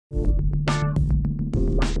Thank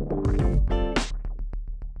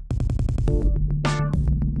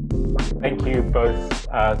you both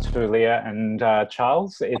to Leah and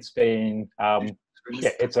Charles. It's been,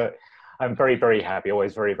 yeah, I'm very, very happy,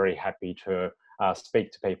 always very, very happy to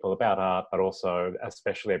speak to people about art, but also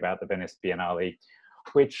especially about the Venice Biennale,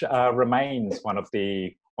 which remains one of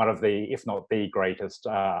the, if not the greatest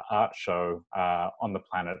art show on the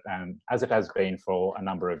planet, and as it has been for a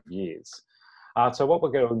number of years. So what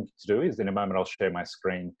we're going to do is in a moment, I'll share my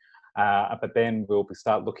screen, but then we'll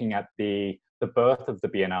start looking at the birth of the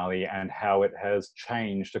Biennale and how it has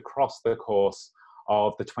changed across the course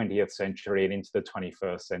of the 20th century and into the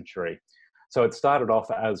 21st century. So it started off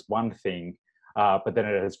as one thing, but then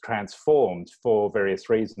it has transformed for various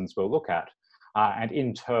reasons we'll look at. And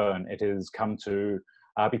in turn, it has come to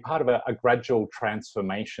be part of a gradual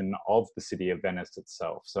transformation of the city of Venice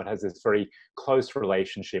itself. So it has this very close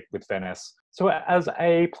relationship with Venice. So as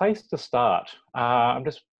a place to start, I'm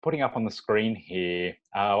just putting up on the screen here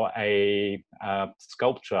a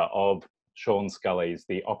sculpture of Sean Scully's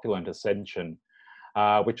The Opulent Ascension,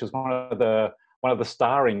 which was one of the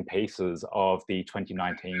starring pieces of the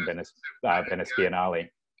 2019 Venice Biennale.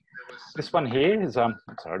 This one here is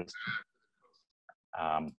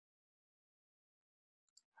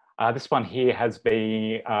this one here has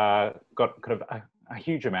been got kind of a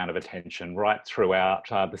huge amount of attention right throughout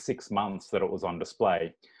the 6 months that it was on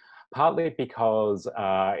display. Partly because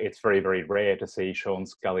it's very, very rare to see Sean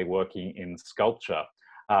Scully working in sculpture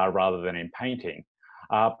rather than in painting,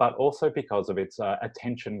 but also because of its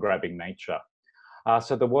attention-grabbing nature.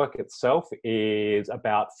 So the work itself is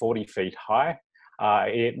about 40 feet high.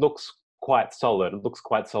 It looks quite solid. It looks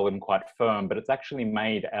quite solid and quite firm, but it's actually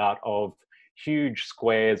made out of huge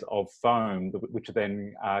squares of foam, which are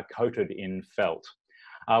then coated in felt.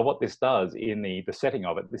 What this does in the setting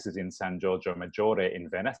of it, this is in San Giorgio Maggiore in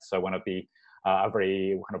Venice, so one of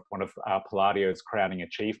Palladio's crowning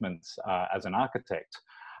achievements as an architect.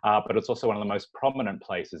 But it's also one of the most prominent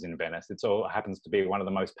places in Venice. It happens to be one of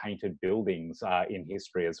the most painted buildings in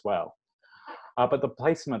history as well. But the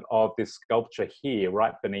placement of this sculpture here,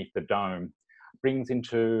 right beneath the dome, brings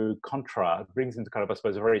into contrast, brings into kind of, I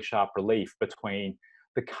suppose, a very sharp relief between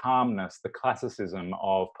the calmness, the classicism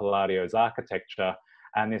of Palladio's architecture,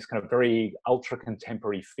 and this kind of very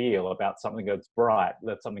ultra-contemporary feel about something that's bright,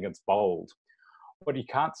 that's something that's bold. What you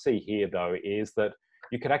can't see here, though, is that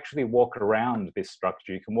you can actually walk around this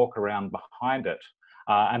structure. You can walk around behind it,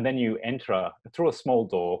 and then you enter through a small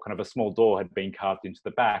door. Kind of a small door had been carved into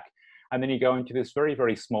the back, and then you go into this very,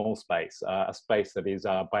 very small space, a space that is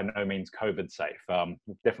by no means COVID safe.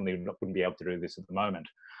 Definitely wouldn't be able to do this at the moment.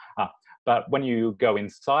 But when you go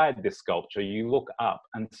inside this sculpture, you look up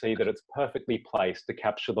and see that it's perfectly placed to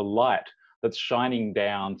capture the light that's shining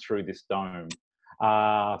down through this dome.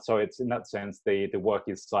 So it's, in that sense, the work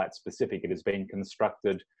is site specific. It has been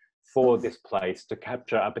constructed for this place to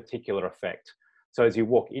capture a particular effect. So as you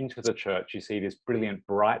walk into the church, you see this brilliant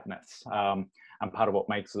brightness. And part of what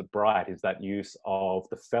makes it bright is that use of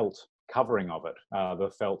the felt covering of it.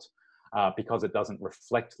 The felt, because it doesn't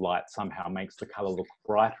reflect light, somehow makes the color look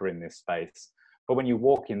brighter in this space. But when you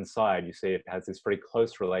walk inside, you see it has this very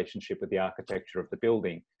close relationship with the architecture of the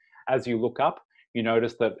building. As you look up, you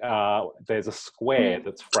notice that there's a square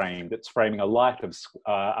that's framed. It's framing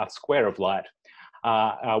a square of light,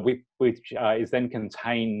 which is then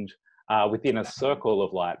contained within a circle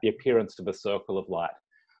of light, the appearance of a circle of light.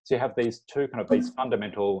 So you have these two these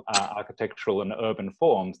fundamental architectural and urban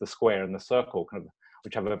forms, the square and the circle,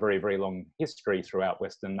 which have a very, very long history throughout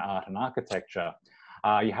Western art and architecture.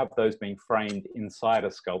 You have those being framed inside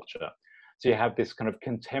a sculpture. So you have this kind of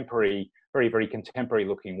contemporary, very, very contemporary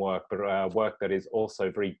looking work, but work that is also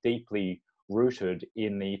very deeply rooted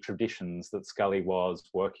in the traditions that Scully was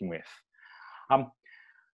working with.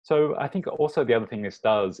 So I think also the other thing this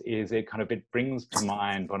does is it brings to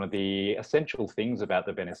mind one of the essential things about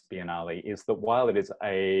the Venice Biennale is that while it is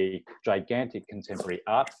a gigantic contemporary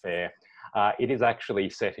art fair, it is actually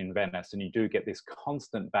set in Venice, and you do get this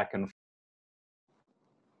constant back and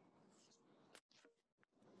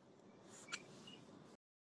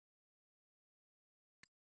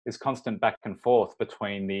forth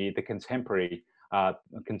between the contemporary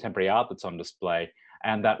art that's on display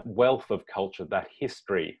and that wealth of culture, that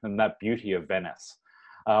history and that beauty of Venice.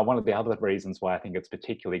 One of the other reasons why I think it's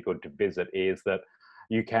particularly good to visit is that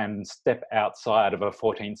you can step outside of a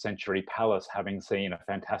 14th century palace having seen a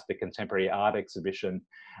fantastic contemporary art exhibition,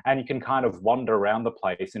 and you can kind of wander around the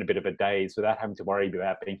place in a bit of a daze without having to worry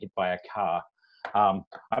about being hit by a car. I'm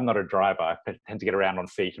not a driver. I tend to get around on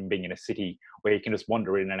feet, and being in a city where you can just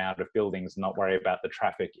wander in and out of buildings and not worry about the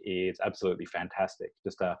traffic is absolutely fantastic.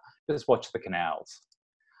 Just watch the canals.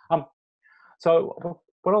 So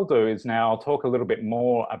what I'll do is now I'll talk a little bit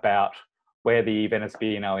more about where the Venice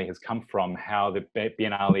Biennale has come from, how the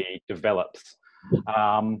Biennale develops,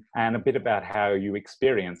 and a bit about how you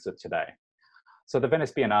experience it today. So the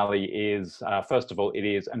Venice Biennale is, first of all, it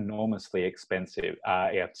is enormously expensive.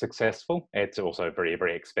 Yeah, successful. It's also very,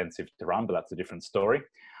 very expensive to run, but that's a different story.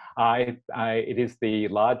 It is the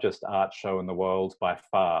largest art show in the world by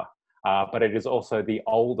far, but it is also the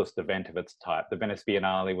oldest event of its type. The Venice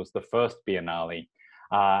Biennale was the first Biennale,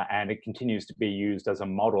 and it continues to be used as a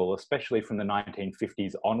model, especially from the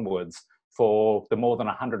 1950s onwards, for the more than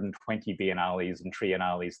 120 biennales and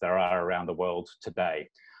triennales there are around the world today.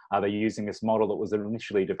 They're using this model that was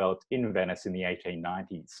initially developed in Venice in the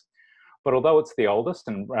 1890s. But although it's the oldest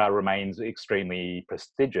and remains extremely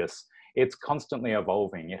prestigious, it's constantly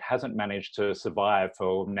evolving. It hasn't managed to survive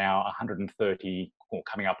for now 130, or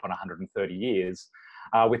coming up on 130 years,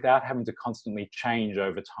 without having to constantly change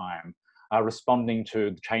over time, responding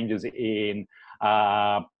to changes in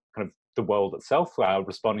kind of the world itself,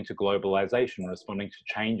 responding to globalization, responding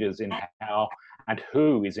to changes in how and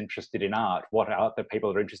who is interested in art, what art that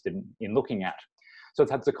people are interested in looking at. So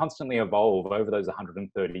it's had to constantly evolve over those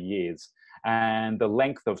 130 years. And the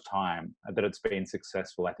length of time that it's been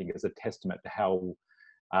successful, I think, is a testament to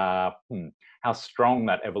how strong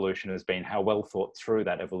that evolution has been, how well thought through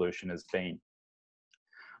that evolution has been.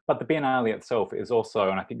 But the Biennale itself is also,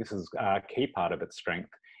 and I think this is a key part of its strength,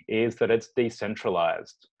 is that it's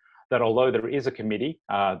decentralized. That although there is a committee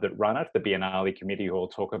that run it, the Biennale committee, who we'll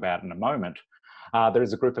talk about in a moment, there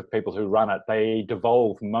is a group of people who run it. They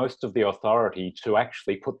devolve most of the authority to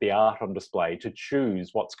actually put the art on display, to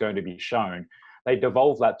choose what's going to be shown. They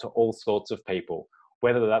devolve that to all sorts of people,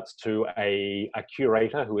 whether that's to a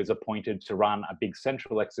curator who is appointed to run a big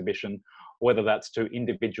central exhibition, whether that's to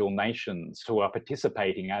individual nations who are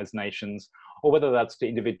participating as nations, or whether that's to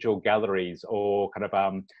individual galleries or kind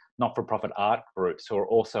of not-for-profit art groups who are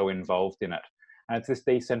also involved in it. And it's this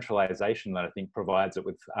decentralization that I think provides it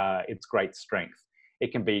with its great strength.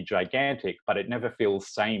 It can be gigantic, but it never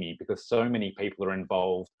feels samey because so many people are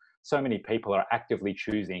involved. So many people are actively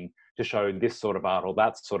choosing to show this sort of art or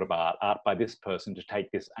that sort of art by this person, to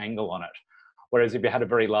take this angle on it. Whereas if you had a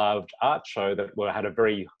very large art show that had a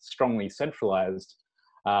very strongly centralized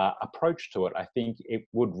approach to it, I think it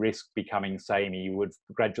would risk becoming samey. You would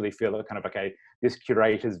gradually feel that kind of, okay, this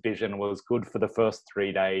curator's vision was good for the first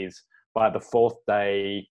 3 days. By the 4th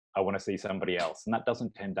day, I want to see somebody else. And that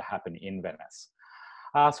doesn't tend to happen in Venice.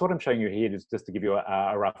 So what I'm showing you here is just to give you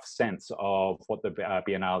a rough sense of what the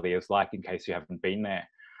Biennale is like in case you haven't been there.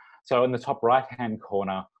 So in the top right-hand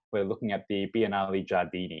corner, we're looking at the Biennale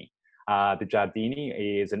Giardini. The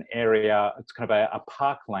Giardini is an area, it's kind of a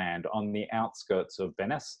parkland on the outskirts of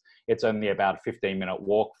Venice. It's only about a 15-minute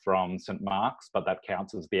walk from St. Mark's, but that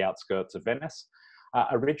counts as the outskirts of Venice.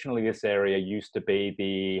 Originally, this area used to be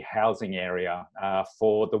the housing area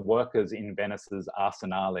for the workers in Venice's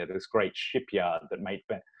Arsenale, this great shipyard that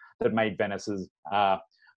made Venice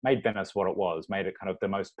what it was, made it kind of the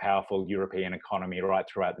most powerful European economy right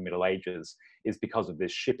throughout the Middle Ages, is because of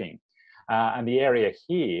this shipping. And the area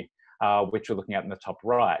here, which we're looking at in the top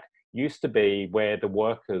right, used to be where the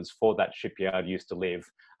workers for that shipyard used to live,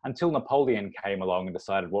 until Napoleon came along and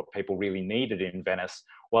decided what people really needed in Venice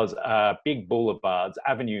was big boulevards,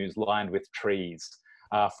 avenues lined with trees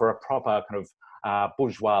for a proper kind of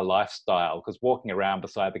bourgeois lifestyle, because walking around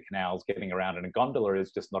beside the canals, getting around in a gondola is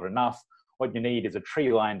just not enough. What you need is a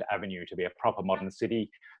tree-lined avenue to be a proper modern city.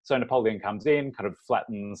 So Napoleon comes in, kind of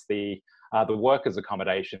flattens the workers'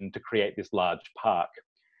 accommodation to create this large park.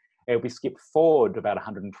 If we skip forward about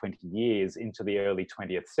 120 years into the early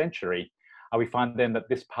 20th century, we find then that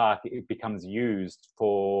this park becomes used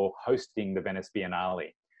for hosting the Venice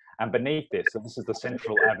Biennale. And beneath this, so this is the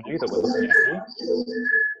central avenue that we're looking at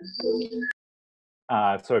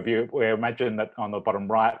here. So if you imagine that on the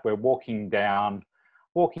bottom right, we're walking down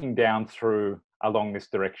through along this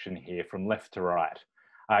direction here from left to right.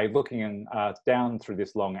 Looking down through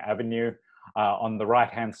this long avenue. On the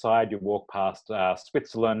right-hand side, you walk past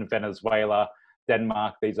Switzerland, Venezuela,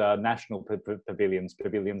 Denmark. These are national pavilions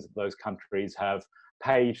that those countries have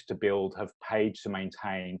paid to build, have paid to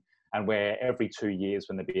maintain, and where every 2 years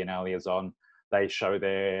when the Biennale is on, they show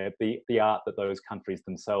the art that those countries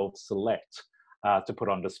themselves select to put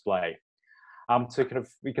on display. So kind of,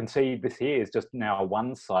 we can see this here is just now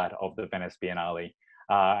one side of the Venice Biennale,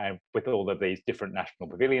 and with all of these different national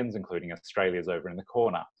pavilions, including Australia's over in the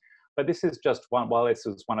corner. But this is just one, while this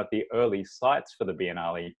was one of the early sites for the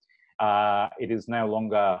Biennale, it is no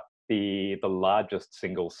longer the largest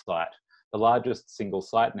single site. The largest single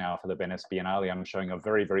site now for the Venice Biennale, I'm showing a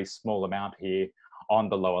very, very small amount here on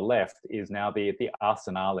the lower left, is now the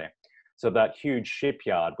Arsenale. So that huge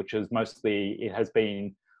shipyard, which is mostly, it has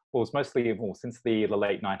been, well, it's mostly, well, since the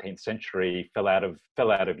late 19th century, fell out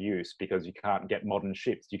of use because you can't get modern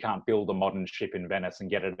ships. You can't build a modern ship in Venice and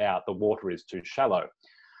get it out. The water is too shallow.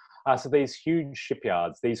 So these huge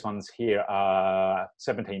shipyards, these ones here are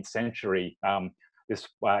 17th century. This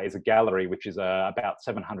is a gallery which is about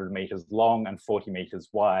 700 meters long and 40 meters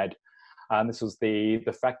wide. And this was the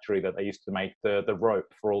factory that they used to make the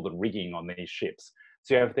rope for all the rigging on these ships.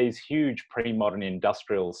 So you have these huge pre-modern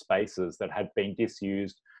industrial spaces that had been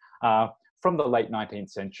disused from the late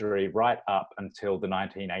 19th century right up until the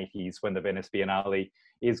 1980s, when the Venice Biennale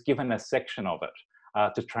is given a section of it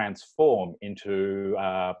to transform into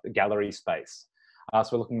gallery space. So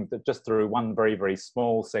we're looking at just through one very, very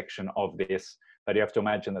small section of this, but you have to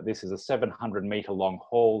imagine that this is a 700-meter long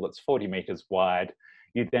hall that's 40 meters wide.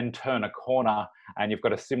 You then turn a corner and you've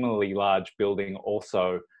got a similarly large building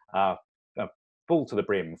also full to the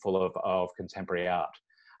brim, full of contemporary art.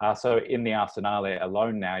 So in the Arsenale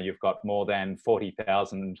alone now, you've got more than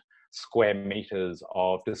 40,000 square meters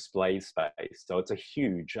of display space. So it's a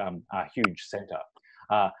huge center,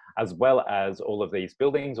 as well as all of these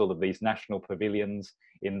buildings, all of these national pavilions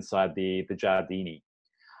inside the Giardini.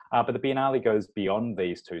 But the Biennale goes beyond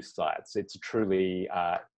these two sites. It's truly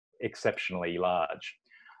exceptionally large.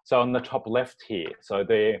 So on the top left here, so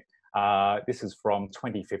this is from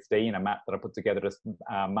 2015, a map that I put together just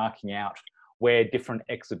marking out where different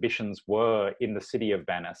exhibitions were in the city of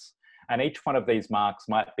Venice. And each one of these marks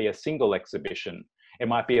might be a single exhibition. It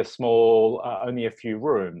might be a small, only a few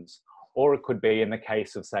rooms, or it could be, in the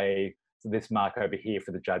case of, say, this mark over here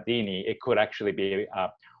for the Giardini, it could actually be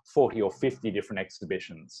 40 or 50 different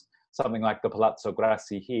exhibitions. Something like the Palazzo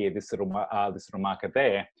Grassi here, this little marker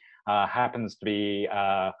there, happens to be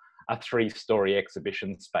a 3-story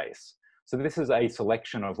exhibition space. So this is a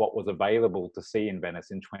selection of what was available to see in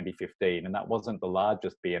Venice in 2015, and that wasn't the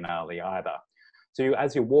largest Biennale either. So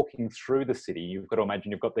as you're walking through the city, you've got to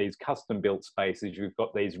imagine you've got these custom-built spaces, you've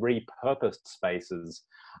got these repurposed spaces,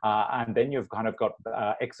 and then you've kind of got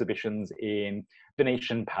exhibitions in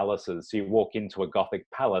Venetian palaces. So you walk into a Gothic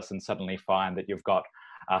palace and suddenly find that you've got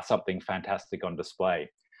something fantastic on display.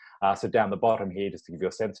 So down the bottom here, just to give you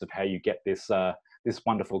a sense of how you get this, this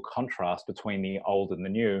wonderful contrast between the old and the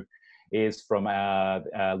new, is from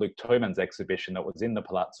Luc Thomann's exhibition that was in the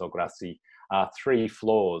Palazzo Grassi. 3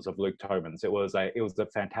 floors of Luc Thomann's. It was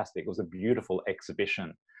a beautiful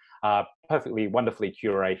exhibition, perfectly, wonderfully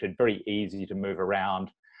curated, very easy to move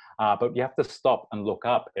around. But you have to stop and look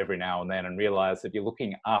up every now and then and realize that you're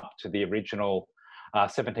looking up to the original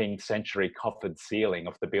 17th century coffered ceiling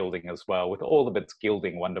of the building as well, with all of its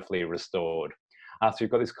gilding wonderfully restored. So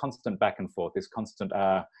you've got this constant back and forth, this constant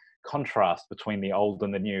contrast between the old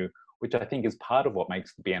and the new, which I think is part of what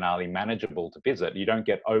makes the Biennale manageable to visit. You don't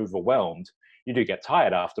get overwhelmed. You do get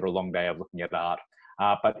tired after a long day of looking at art,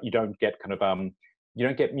 but you don't get you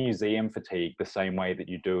don't get museum fatigue the same way that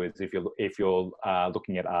you do as if you're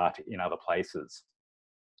looking at art in other places.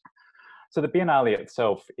 So the Biennale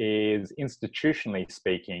itself is, institutionally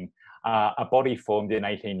speaking, a body formed in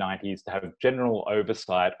 1890s to have general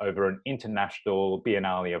oversight over an international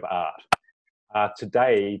Biennale of art.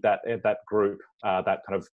 Today, that group, that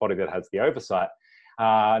kind of body that has the oversight,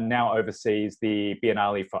 now oversees the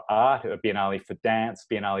Biennale for Art, Biennale for Dance,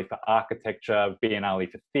 Biennale for Architecture, Biennale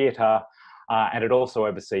for Theatre, and it also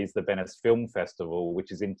oversees the Venice Film Festival,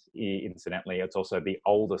 which is, incidentally, it's also the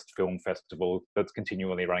oldest film festival that's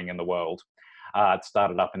continually running in the world. It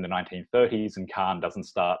started up in the 1930s, and Cannes doesn't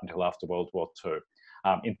start until after World War II.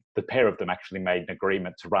 The pair of them actually made an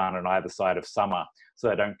agreement to run on either side of summer so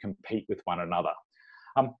they don't compete with one another.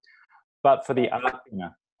 But for the art,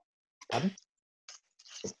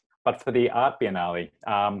 But for the Art Biennale,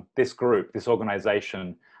 this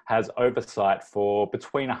organisation has oversight for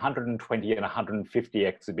between 120 and 150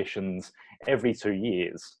 exhibitions every 2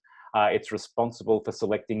 years. It's responsible for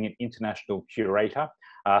selecting an international curator.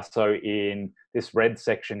 So in this red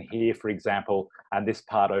section here, for example, and this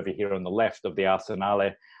part over here on the left of the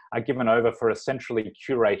Arsenale, are given over for a centrally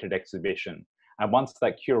curated exhibition. And once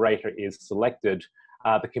that curator is selected,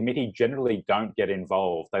 the committee generally don't get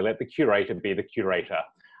involved. They let the curator be the curator.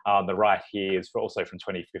 On the right here is also from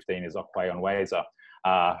 2015 is Okwe Onweza,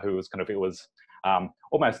 who was kind of, it was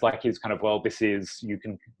almost like he's kind of, well, this is, you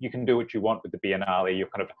can do what you want with the Biennale. You're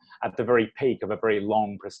kind of at the very peak of a very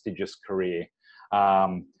long, prestigious career.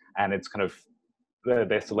 And it's kind of,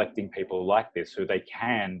 they're selecting people like this who they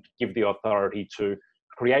can give the authority to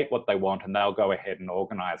create what they want, and they'll go ahead and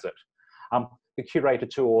organize it. The curator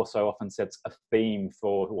too also often sets a theme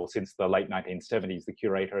for, well, since the late 1970s, the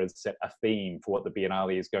curator has set a theme for what the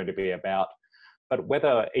Biennale is going to be about. But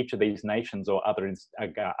whether each of these nations or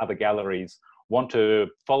other galleries want to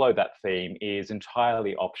follow that theme is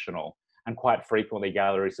entirely optional. And quite frequently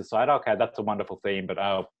galleries decide, okay, that's a wonderful theme, but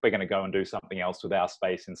we're going to go and do something else with our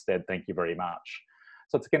space instead. Thank you very much.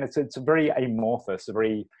 So it's a very amorphous, a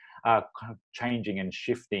very kind of changing and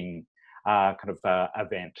shifting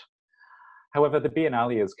event. However, the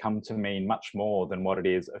Biennale has come to mean much more than what it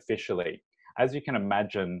is officially. As you can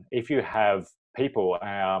imagine, if you have people,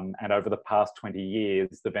 and over the past 20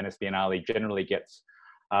 years, the Venice Biennale generally gets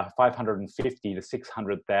 550 to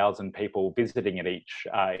 600,000 people visiting it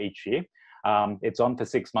each year. It's on for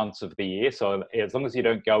 6 months of the year, so as long as you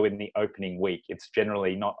don't go in the opening week, it's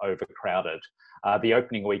generally not overcrowded. The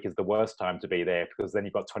opening week is the worst time to be there, because then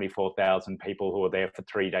you've got 24,000 people who are there for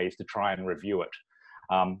 3 days to try and review it.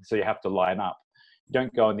 So you have to line up. You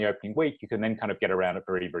don't go in the opening week, you can then kind of get around it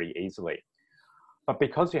very, very easily. But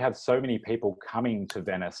because you have so many people coming to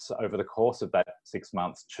Venice over the course of that 6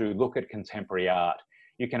 months to look at contemporary art,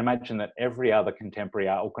 you can imagine that every other contemporary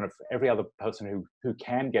art, or kind of every other person who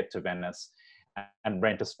can get to Venice and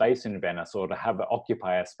rent a space in Venice, or to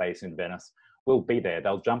occupy a space in Venice, will be there.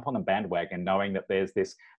 They'll jump on the bandwagon knowing that there's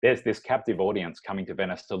this captive audience coming to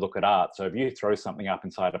Venice to look at art. So if you throw something up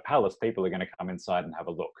inside a palace, people are going to come inside and have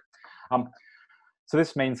a look. So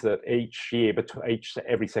this means that each year,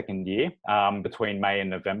 every second year, between May and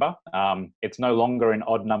November, it's no longer in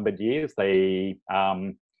odd numbered years. They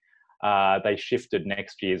shifted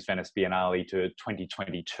next year's Venice Biennale to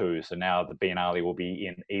 2022. So now the Biennale will be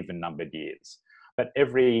in even numbered years. But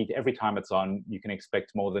every time it's on, you can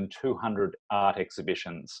expect more than 200 art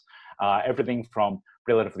exhibitions. Everything from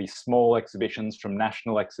relatively small exhibitions, from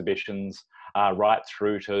national exhibitions, right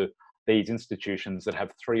through to these institutions that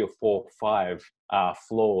have 3 or 4 or 5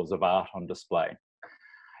 floors of art on display.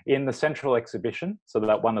 In the central exhibition, so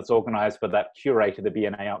that one that's organised by that curator the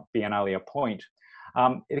Biennale appoint,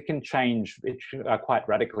 it can change quite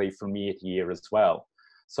radically from year to year as well.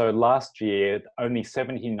 So last year, only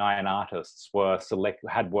 79 artists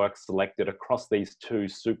had work selected across these 2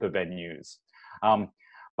 super venues.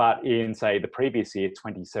 But in, say, the previous year,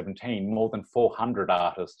 2017, more than 400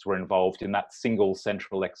 artists were involved in that single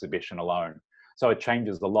central exhibition alone. So it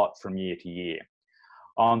changes a lot from year to year.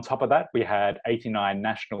 On top of that, we had 89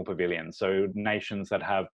 national pavilions, so nations that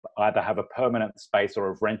either have a permanent space or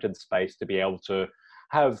have rented space to be able to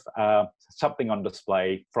have something on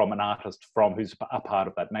display from an artist who's a part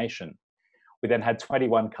of that nation. We then had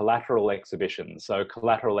 21 collateral exhibitions. So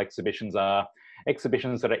collateral exhibitions are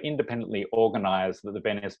exhibitions that are independently organised that the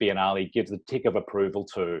Venice Biennale gives a tick of approval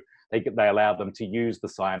to. They allow them to use the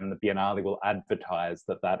sign, and the Biennale will advertise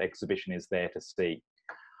that that exhibition is there to see.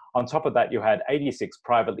 On top of that, you had 86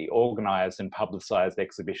 privately organised and publicised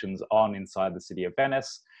exhibitions inside the city of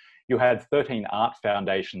Venice. You had 13 art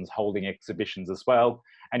foundations holding exhibitions as well,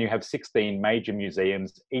 and you have 16 major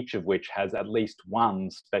museums, each of which has at least one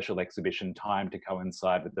special exhibition timed to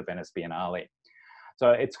coincide with the Venice Biennale.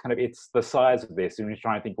 So it's the size of this, and you're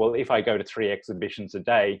trying to think, well, if I go to 3 exhibitions a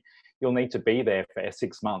day, you'll need to be there for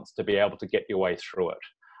 6 months to be able to get your way through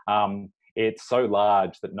it. It's so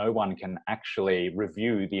large that no one can actually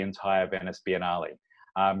review the entire Venice Biennale.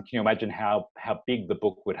 Can you imagine how big the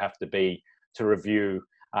book would have to be to review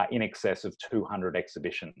in excess of 200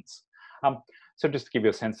 exhibitions? So just to give you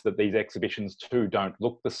a sense that these exhibitions too don't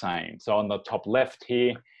look the same. So on the top left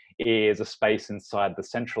here is a space inside the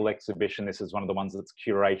central exhibition. This is one of the ones that's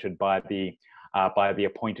curated by the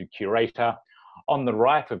appointed curator. On the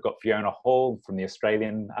right, we've got Fiona Hall from the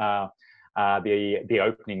Australian, the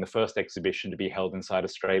opening, the first exhibition to be held inside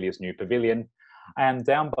Australia's new pavilion. And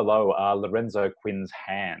down below are Lorenzo Quinn's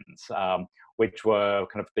hands, which were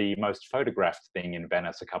kind of the most photographed thing in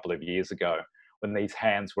Venice a couple of years ago, when these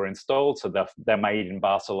hands were installed. So they're made in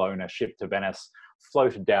Barcelona, shipped to Venice,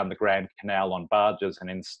 floated down the Grand Canal on barges and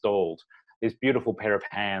installed. This beautiful pair of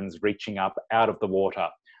hands reaching up out of the water.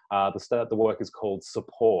 The work is called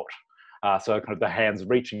Support. So kind of the hands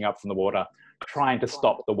reaching up from the water, trying to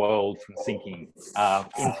stop the world from sinking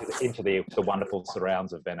into the wonderful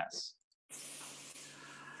surrounds of Venice.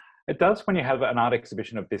 It does, when you have an art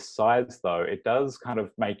exhibition of this size, though, it does kind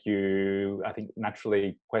of make you, I think,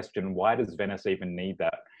 naturally question, why does Venice even need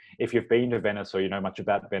that? If you've been to Venice or you know much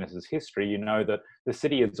about Venice's history, you know that the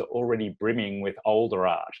city is already brimming with older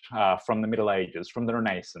art from the Middle Ages, from the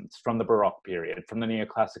Renaissance, from the Baroque period, from the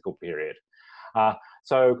Neoclassical period.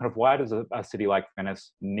 So kind of why does a city like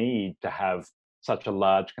Venice need to have such a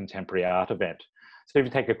large contemporary art event. So if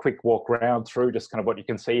you take a quick walk around through just kind of what you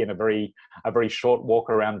can see in a very short walk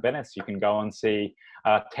around Venice, you can go and see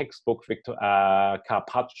textbook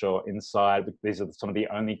Carpaccio inside. These are some of the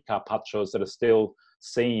only Carpaccios that are still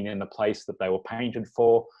seen in the place that they were painted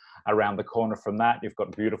for. Around the corner from that, you've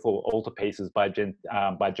got beautiful altarpieces by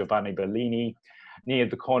Giovanni Bellini. Near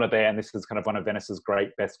the corner there, and this is kind of one of Venice's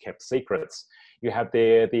great best kept secrets, you have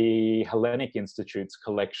there the Hellenic Institute's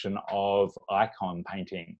collection of icon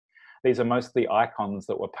painting. These are mostly icons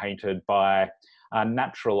that were painted by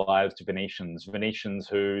naturalized Venetians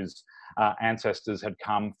whose ancestors had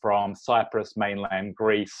come from Cyprus, mainland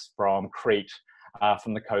Greece, from Crete,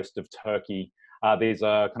 from the coast of Turkey. These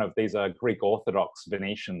are Greek Orthodox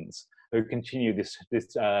Venetians who continue this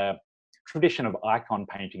tradition of icon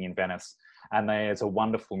painting in Venice. And there's a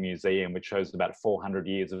wonderful museum which shows about 400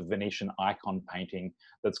 years of Venetian icon painting.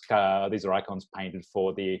 These are icons painted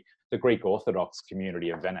for the Greek Orthodox community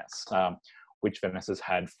of Venice, which Venice has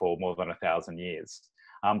had for more than 1,000 years.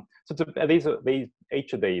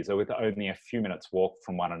 Each of these are with only a few minutes walk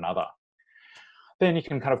from one another. Then you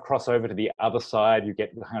can kind of cross over to the other side. You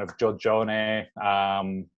get kind of Giorgione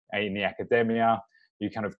in the Accademia. You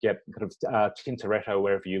kind of get Tintoretto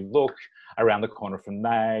wherever you look. Around the corner from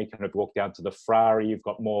there, you kind of walk down to the Frari. You've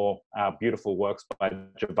got more beautiful works by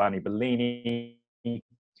Giovanni Bellini.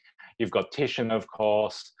 You've got Titian, of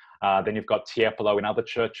course. Then you've got Tiepolo in other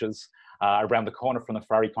churches. Around the corner from the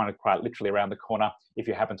Frari, kind of quite literally around the corner, if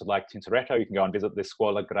you happen to like Tintoretto, you can go and visit the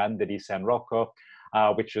Scuola Grande di San Rocco,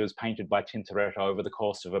 which was painted by Tintoretto over the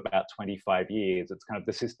course of about 25 years. It's kind of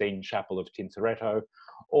the Sistine Chapel of Tintoretto.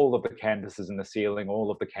 All of the canvases in the ceiling, all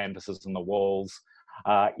of the canvases on the walls,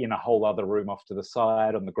 in a whole other room off to the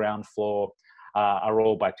side on the ground floor, are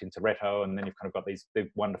all by Tintoretto. And then you've kind of got the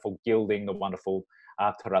wonderful gilding, the wonderful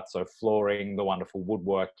terrazzo flooring, the wonderful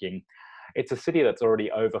woodworking. It's a city that's already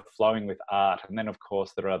overflowing with art. And then, of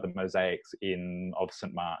course, there are the mosaics of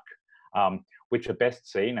St. Mark, which are best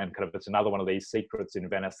seen. And kind of it's another one of these secrets in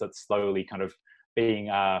Venice that's slowly kind of being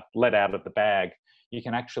let out of the bag. You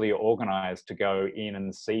can actually organize to go in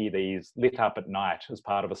and see these lit up at night as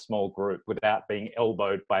part of a small group without being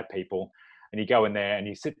elbowed by people. And you go in there and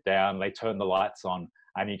you sit down, they turn the lights on,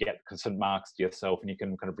 and you get St. Mark's to yourself, and you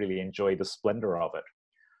can kind of really enjoy the splendor of it.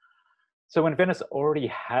 So when Venice already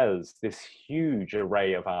has this huge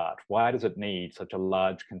array of art, why does it need such a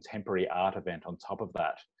large contemporary art event on top of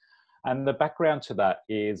that? And the background to that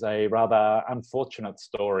is a rather unfortunate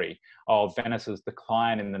story of Venice's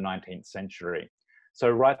decline in the 19th century. So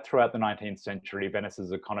right throughout the 19th century,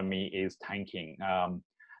 Venice's economy is tanking.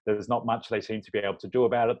 There's not much they seem to be able to do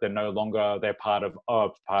about it. They're part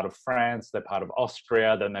of France, they're part of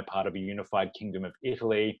Austria, then they're part of a unified kingdom of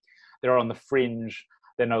Italy. They're on the fringe.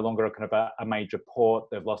 They're no longer a major port.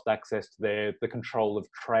 They've lost access to the control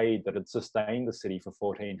of trade that had sustained the city for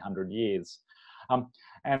 1,400 years.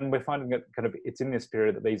 And we're finding that it's in this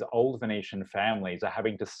period that these old Venetian families are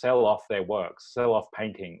having to sell off their works, sell off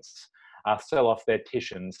paintings, sell off their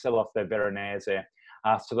Titians, sell off their Veronese,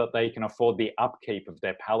 so that they can afford the upkeep of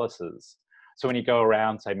their palaces. So when you go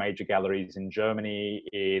around, say, major galleries in Germany,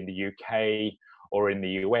 in the UK, or in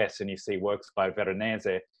the US, and you see works by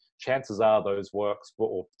Veronese, chances are those works,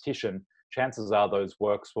 or Titian, chances are those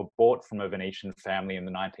works were bought from a Venetian family in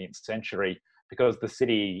the 19th century because the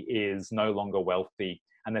city is no longer wealthy,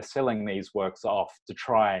 and they're selling these works off to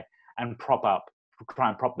try and prop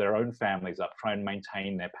their own families up, try and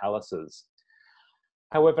maintain their palaces.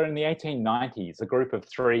 However, in the 1890s, a group of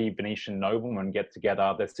 3 Venetian noblemen get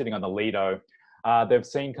together. They're sitting on the Lido. They've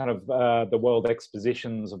seen kind of the world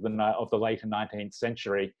expositions of the later 19th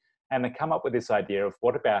century, and they come up with this idea of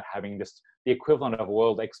what about having just the equivalent of a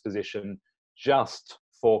world exposition just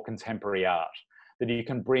for contemporary art? That you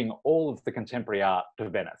can bring all of the contemporary art to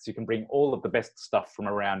Venice. You can bring all of the best stuff from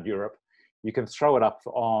around Europe. You can throw it up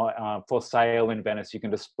for sale in Venice. You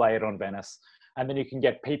can display it on Venice. And then you can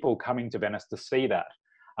get people coming to Venice to see that.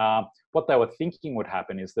 What they were thinking would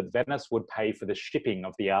happen is that Venice would pay for the shipping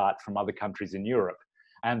of the art from other countries in Europe,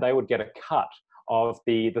 and they would get a cut of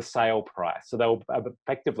the sale price. So they were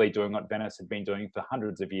effectively doing what Venice had been doing for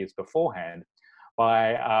hundreds of years beforehand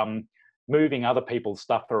by moving other people's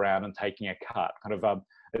stuff around and taking a cut,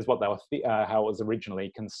 is what they were how it was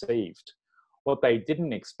originally conceived. What they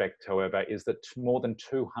didn't expect, however, is that more than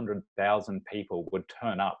 200,000 people would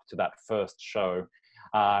turn up to that first show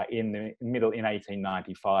in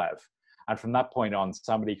 1895. And from that point on,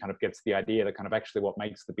 somebody kind of gets the idea that actually what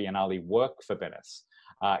makes the Biennale work for Venice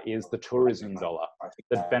is the tourism dollar.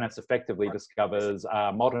 That Venice effectively discovers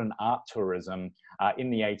modern art tourism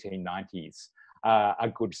in the 1890s.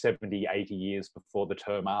 a good 70, 80 years before the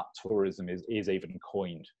term art tourism is even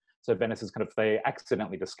coined. So Venice is they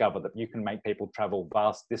accidentally discover that you can make people travel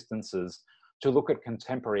vast distances to look at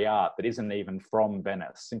contemporary art that isn't even from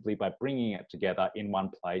Venice, simply by bringing it together in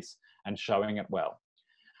one place and showing it well.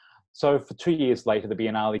 So for 2 years later, the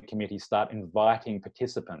Biennale committee start inviting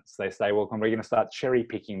participants. They say, well, we're going to start cherry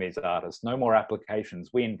picking these artists, no more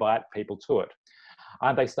applications. We invite people to it.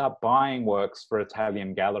 They start buying works for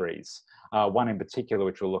Italian galleries. One in particular,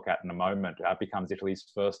 which we'll look at in a moment, becomes Italy's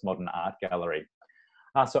first modern art gallery.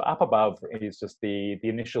 So up above is just the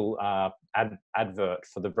initial advert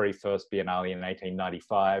for the very first Biennale in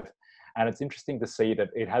 1895. And it's interesting to see that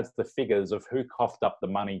it has the figures of who coughed up the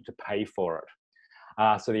money to pay for it.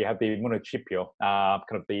 So you have the Municipio,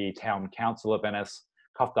 the town council of Venice,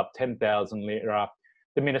 coughed up 10,000 lira.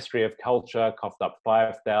 The Ministry of Culture coughed up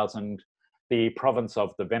 5,000. The province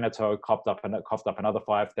of the Veneto coughed up another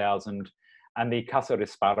 5,000. And the Cassa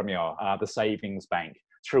Risparmio, the savings bank,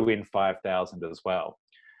 threw in 5,000 as well.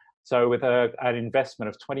 So with an investment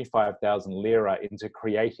of 25,000 lira into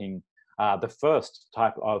creating the first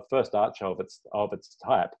art show of its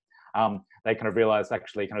type, they realized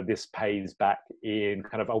actually this pays back in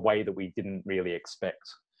a way that we didn't really expect.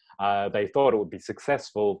 They thought it would be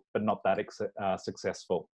successful, but not that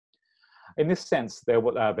successful. In this sense,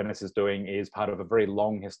 what Venice is doing is part of a very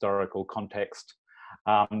long historical context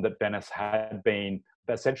that Venice had been,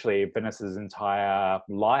 essentially Venice's entire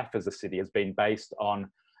life as a city has been based on,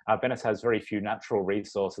 Venice has very few natural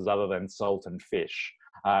resources other than salt and fish.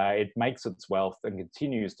 It makes its wealth and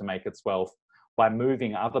continues to make its wealth by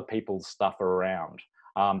moving other people's stuff around.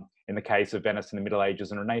 In the case of Venice in the Middle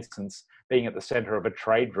Ages and Renaissance, being at the center of a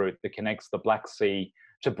trade route that connects the Black Sea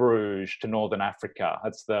to Bruges to Northern Africa.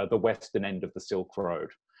 That's the western end of the Silk Road.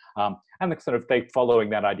 And they following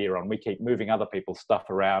that idea on, we keep moving other people's stuff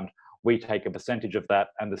around, we take a percentage of that,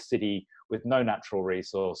 and the city with no natural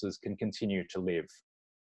resources can continue to live.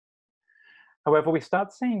 However, we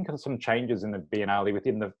start seeing some changes in the Biennale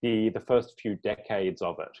within the first few decades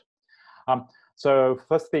of it. So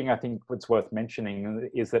first thing I think what's worth mentioning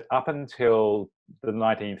is that up until the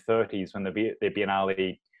 1930s, when the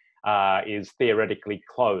Biennale is theoretically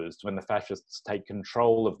closed, when the fascists take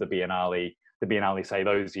control of the Biennale say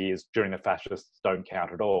those years during the fascists don't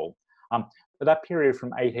count at all. But that period from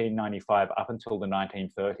 1895 up until the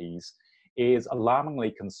 1930s is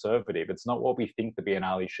alarmingly conservative. It's not what we think the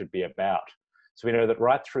Biennale should be about. So we know that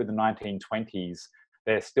right through the 1920s,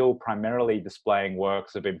 they're still primarily displaying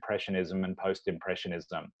works of Impressionism and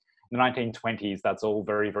Post-Impressionism. In the 1920s, that's all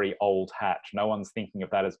very, very old hat. No one's thinking of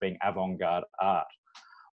that as being avant-garde art.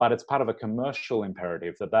 But it's part of a commercial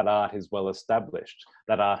imperative that art is well established,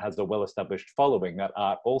 that art has a well-established following, that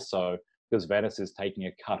art also, because Venice is taking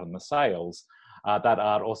a cut on the sales, that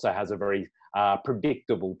art also has a very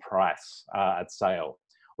predictable price at sale.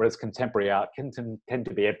 Whereas contemporary art can tend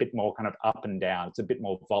to be a bit more up and down. It's a bit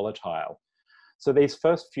more volatile. So these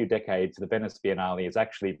first few decades, the Venice Biennale is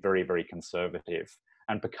actually very, very conservative.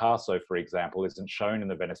 And Picasso, for example, isn't shown in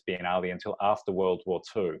the Venice Biennale until after World War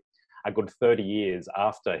II, a good 30 years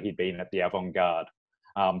after he'd been at the avant-garde.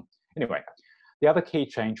 Anyway, the other key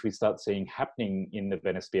change we start seeing happening in the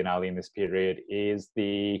Venice Biennale in this period is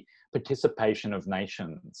the participation of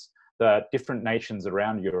nations. The different nations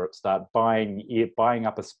around Europe start buying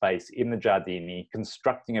up a space in the Giardini,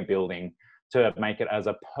 constructing a building to make it as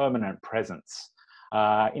a permanent presence.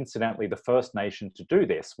 Incidentally, the first nation to do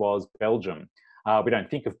this was Belgium. We don't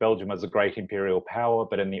think of Belgium as a great imperial power,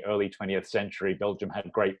 but in the early 20th century, Belgium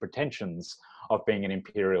had great pretensions of being an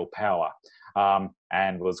imperial power,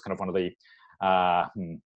 and was one of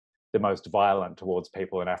the most violent towards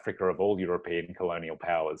people in Africa of all European colonial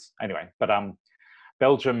powers. Anyway, but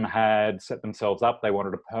Belgium had set themselves up. They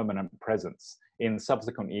wanted a permanent presence. In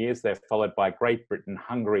subsequent years, they're followed by Great Britain,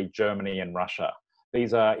 Hungary, Germany, and Russia.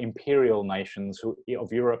 These are imperial nations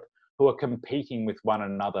of Europe who are competing with one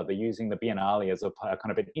another. They're using the Biennale as a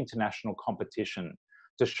an international competition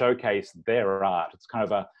to showcase their art. It's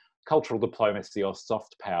a cultural diplomacy or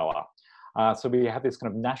soft power. So we have this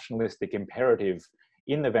nationalistic imperative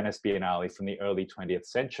in the Venice Biennale from the early 20th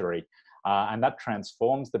century. And that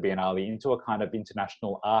transforms the Biennale into a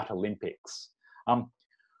international art Olympics.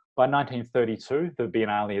 By 1932, the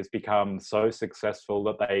Biennale has become so successful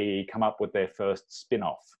that they come up with their first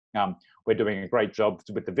spin-off. We're doing a great job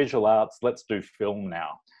with the visual arts, let's do film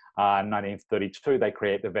now. In 1932, they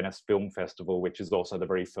create the Venice Film Festival, which is also the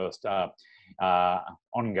very first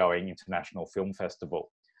ongoing international film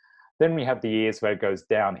festival. Then we have the years where it goes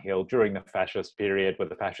downhill during the fascist period, where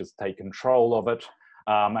the fascists take control of it.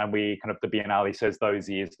 And the Biennale says those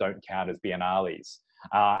years don't count as Biennales.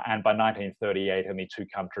 And by 1938, only 2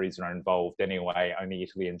 countries are involved anyway. Only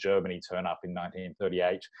Italy and Germany turn up in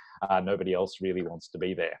 1938. Nobody else really wants to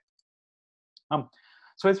be there.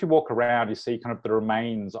 So as you walk around, you see kind of the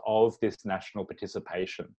remains of this national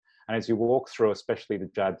participation. And as you walk through, especially the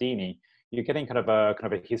Giardini, you're getting kind of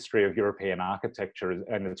a history of European architecture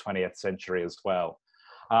in the 20th century as well.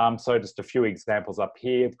 So just a few examples up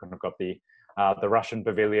here. We've kind of got the Russian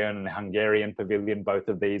pavilion and the Hungarian pavilion. Both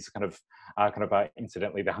of these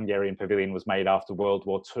incidentally, the Hungarian pavilion was made after World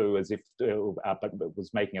War II, as if, but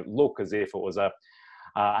was making it look as if it was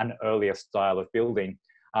an earlier style of building.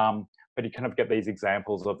 But you kind of get these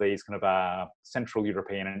examples of these kind of Central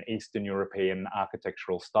European and Eastern European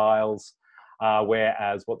architectural styles,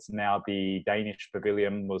 whereas what's now the Danish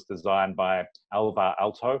pavilion was designed by Alvar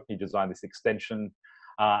Aalto. He designed this extension.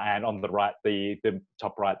 And on the right, the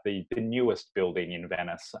top right, the newest building in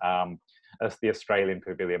Venice, as the Australian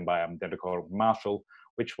pavilion by Dendicor Marshall,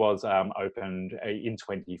 which was opened in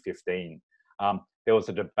 2015. There was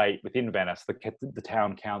a debate within Venice. The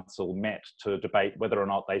town council met to debate whether or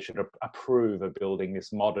not they should approve of building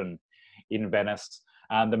this modern in Venice.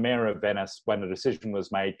 And the mayor of Venice, when the decision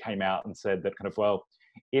was made, came out and said that well,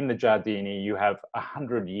 in the Giardini, you have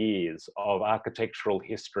 100 years of architectural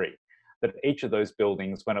history, that each of those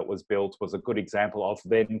buildings, when it was built, was a good example of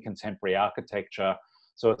then contemporary architecture.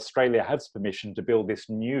 So Australia has permission to build this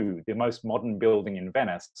the most modern building in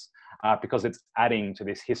Venice, because it's adding to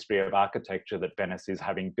this history of architecture that Venice is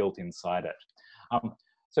having built inside it.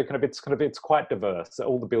 So it's quite diverse.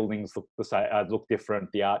 All the buildings look different.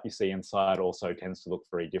 The art you see inside also tends to look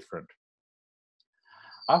very different.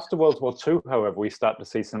 After World War II, however, we start to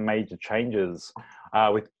see some major changes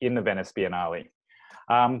within the Venice Biennale.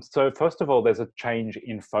 So first of all, there's a change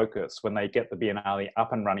in focus when they get the Biennale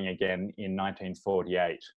up and running again in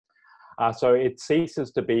 1948. So it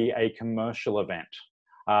ceases to be a commercial event.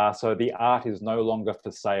 So the art is no longer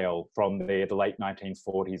for sale from the late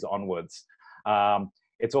 1940s onwards.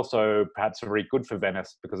 It's also perhaps very good for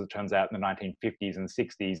Venice, because it turns out in the 1950s and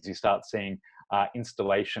 60s, you start seeing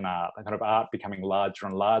installation art, kind of art becoming larger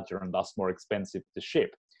and larger and thus more expensive to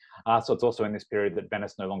ship. So it's also in this period that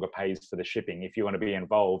Venice no longer pays for the shipping. If you want to be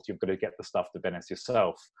involved, you've got to get the stuff to Venice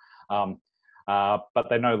yourself. But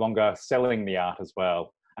they're no longer selling the art as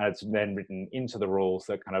well. And it's then written into the rules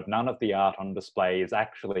that kind of none of the art on display is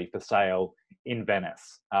actually for sale in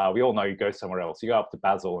Venice. We all know you go somewhere else. You go up to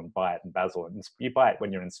Basel and buy it in Basel, and you buy it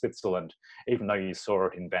when you're in Switzerland, even though you saw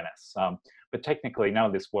it in Venice. But technically, none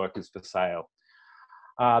of this work is for sale.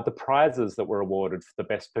 The prizes that were awarded for the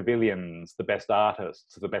best pavilions, the best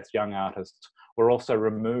artists, the best young artists, were also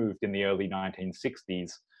removed in the early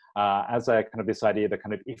 1960s as a kind of this idea that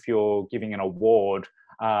kind of if you're giving an award,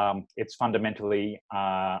 it's fundamentally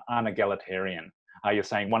unegalitarian. You're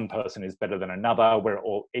saying one person is better than another, we're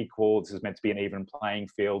all equal, this is meant to be an even playing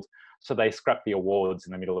field. So they scrapped the awards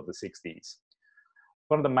in the middle of the 60s.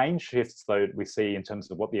 One of the main shifts, though, we see in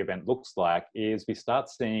terms of what the event looks like is we start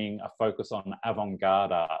seeing a focus on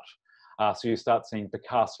avant-garde art. So you start seeing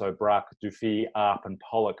Picasso, Braque, Dufy, Arp and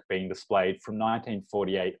Pollock being displayed from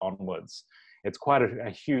 1948 onwards. It's quite a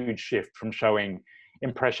huge shift from showing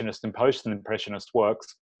Impressionist and post-Impressionist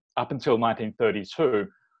works up until 1932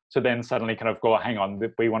 to then suddenly kind of go, hang on,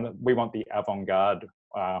 we want the avant-garde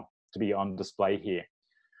to be on display here.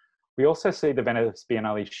 We also see the Venice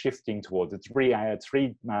Biennale shifting towards, it's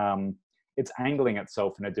angling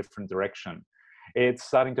itself in a different direction. It's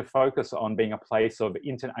starting to focus on being a place of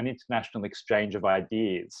an international exchange of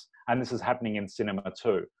ideas. And this is happening in cinema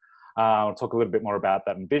too. I'll talk a little bit more about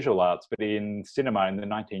that in visual arts, but in cinema in the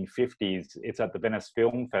 1950s, it's at the Venice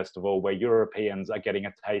Film Festival where Europeans are getting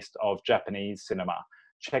a taste of Japanese cinema,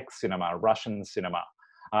 Czech cinema, Russian cinema.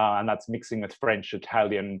 And that's mixing with French,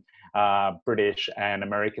 Italian, British and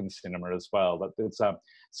American cinema as well. But it's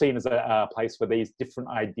seen as a place where these different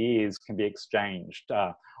ideas can be exchanged,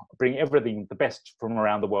 bring everything, the best from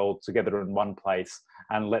around the world together in one place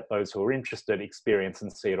and let those who are interested experience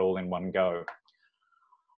and see it all in one go.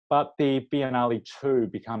 But the Biennale too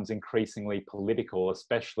becomes increasingly political,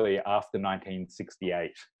 especially after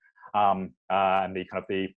 1968. And the kind of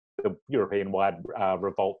the European-wide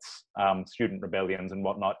revolts, student rebellions and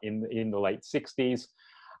whatnot in the late 60s,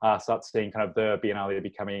 start seeing kind of the Biennale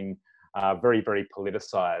becoming very, very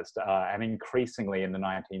politicized. And increasingly in the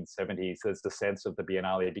 1970s, there's the sense of the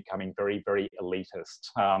Biennale becoming very, very elitist.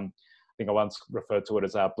 I think I once referred to it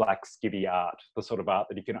as black skivvy art, the sort of art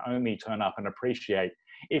that you can only turn up and appreciate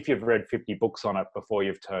if you've read 50 books on it before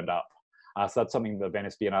you've turned up. So that's something the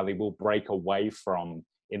Venice Biennale will break away from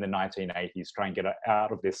in the 1980s, try and get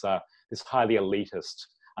out of this, this highly elitist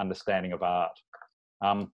understanding of art.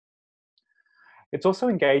 It's also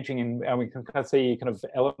engaging in, and we can kind of see kind of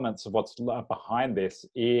elements of what's behind this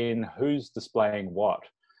in who's displaying what.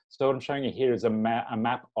 So what I'm showing you here is a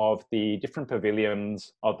map of the different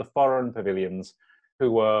pavilions, of the foreign pavilions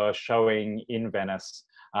who were showing in Venice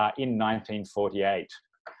in 1948.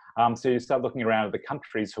 So you start looking around at the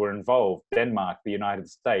countries who are involved: Denmark, the United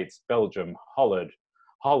States, Belgium,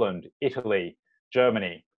 Holland, Italy,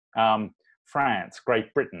 Germany, France,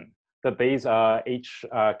 Great Britain, that these are each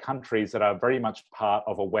countries that are very much part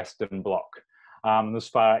of a Western bloc. As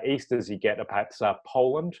far east as you get perhaps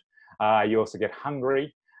Poland, you also get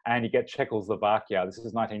Hungary, and you get Czechoslovakia. This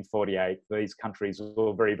is 1948. These countries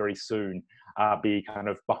will very, very soon be kind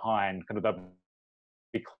of behind, kind of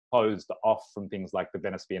be closed off from things like the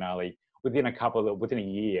Venice Biennale within a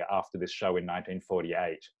year after this show in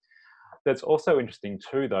 1948. That's also interesting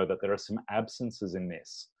too, though, that there are some absences in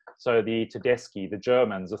this. So the Tedeschi, the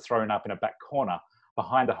Germans, are thrown up in a back corner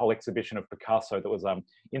behind a whole exhibition of Picasso that was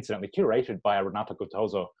incidentally curated by Renato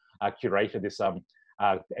Guttuso, curated this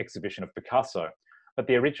exhibition of Picasso. But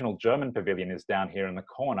the original German pavilion is down here in the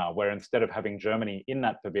corner, where instead of having Germany in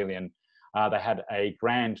that pavilion, they had a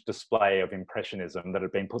grand display of Impressionism that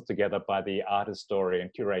had been put together by the art historian,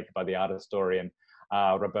 curated by the art historian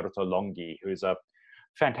Roberto Longhi, who's a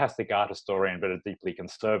fantastic art historian, but a deeply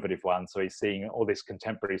conservative one. So he's seeing all this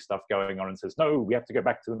contemporary stuff going on and says, no, we have to go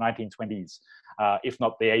back to the 1920s, if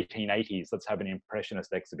not the 1880s. Let's have an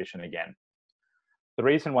Impressionist exhibition again. The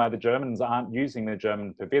reason why the Germans aren't using the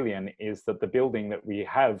German pavilion is that the building that we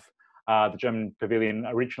have, the German pavilion,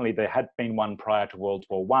 originally there had been one prior to World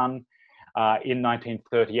War I. In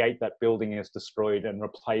 1938, that building is destroyed and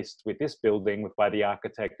replaced with this building by the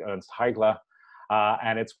architect Ernst Heigler.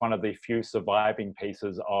 And it's one of the few surviving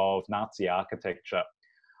pieces of Nazi architecture.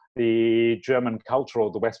 The German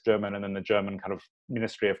cultural, the West German, and then the German kind of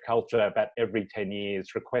Ministry of Culture, about every 10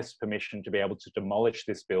 years, requests permission to be able to demolish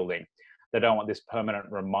this building. They don't want this permanent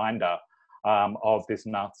reminder of this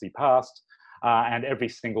Nazi past. And every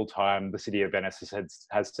single time the city of Venice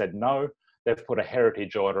has said no, they've put a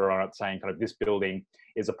heritage order on it saying kind of this building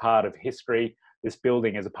is a part of history. This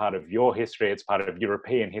building is a part of your history. It's part of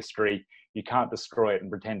European history. You can't destroy it and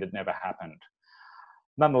pretend it never happened.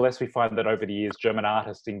 Nonetheless, we find that over the years, German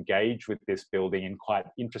artists engage with this building in quite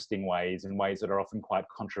interesting ways, in ways that are often quite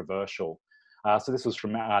controversial. So this was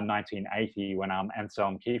from 1980 when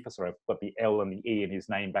Anselm Kiefer, sorry, I've got the L and the E in his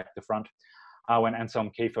name back to front, when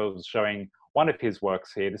Anselm Kiefer was showing one of his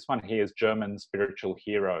works here. This one here is German Spiritual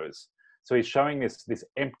Heroes. So he's showing this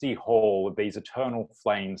empty hall with these eternal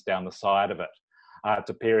flames down the side of it.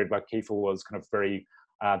 It's a period where Kiefer was kind of very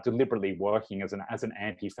deliberately working as an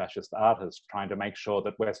anti-fascist artist, trying to make sure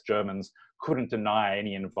that West Germans couldn't deny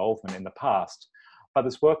any involvement in the past. But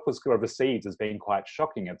this work was received as being quite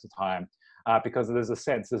shocking at the time, because there's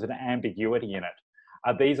an ambiguity in it.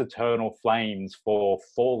 Are these eternal flames for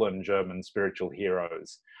fallen German spiritual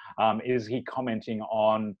heroes? Is he commenting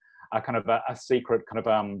on a kind of a secret kind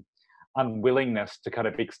of unwillingness to kind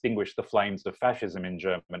of extinguish the flames of fascism in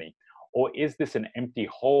Germany? Or is this an empty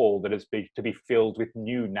hall that is to be filled with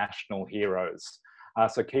new national heroes?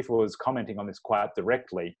 So Kiefer was commenting on this quite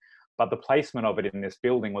directly, but the placement of it in this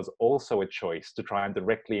building was also a choice to try and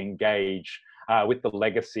directly engage with the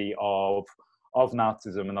legacy of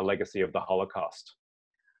Nazism and the legacy of the Holocaust.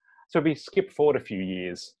 So if we skip forward a few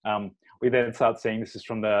years, we then start seeing, this is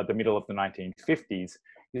from the middle of the 1950s,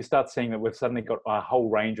 you start seeing that we've suddenly got a whole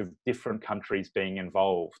range of different countries being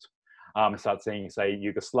involved. Start seeing, say,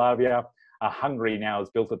 Yugoslavia. Hungary now has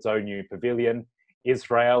built its own new pavilion.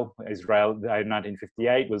 Israel in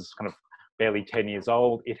 1958 was kind of barely 10 years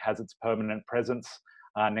old. It has its permanent presence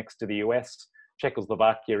next to the US.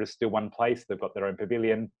 Czechoslovakia is still one place. They've got their own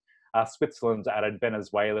pavilion. Switzerland's added.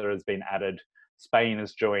 Venezuela has been added. Spain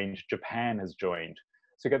has joined. Japan has joined.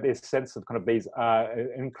 So you get this sense of kind of these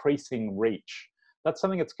increasing reach. That's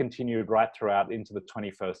something that's continued right throughout into the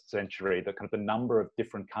 21st century, the kind of the number of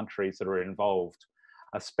different countries that are involved,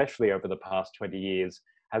 especially over the past 20 years,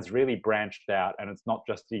 has really branched out. And it's not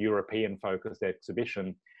just a European-focused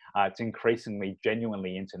exhibition. It's increasingly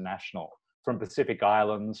genuinely international, from Pacific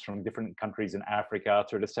Islands, from different countries in Africa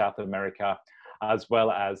through to South America, as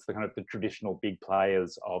well as the kind of the traditional big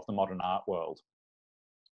players of the modern art world.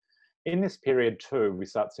 In this period too, we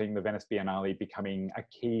start seeing the Venice Biennale becoming a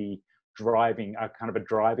key driving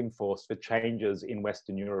force for changes in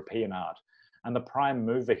Western European art. And the prime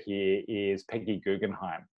mover here is Peggy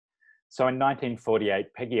Guggenheim. So in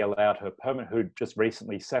 1948, Peggy allowed her who'd just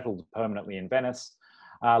recently settled permanently in Venice,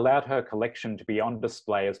 allowed her collection to be on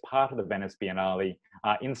display as part of the Venice Biennale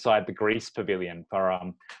inside the Greece Pavilion for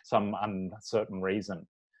some uncertain reason.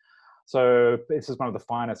 So this is one of the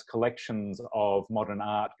finest collections of modern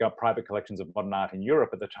art, private collections of modern art in Europe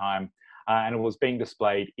at the time, and it was being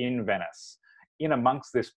displayed in Venice. In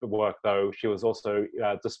amongst this work, though, she was also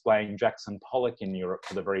displaying Jackson Pollock in Europe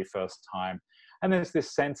for the very first time. And there's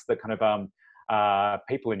this sense that kind of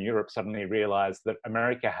people in Europe suddenly realize that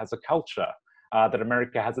America has a culture, that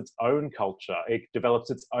America has its own culture. It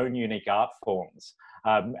develops its own unique art forms.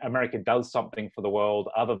 America does something for the world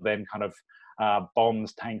other than kind of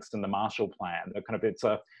bombs, tanks, and the Marshall Plan.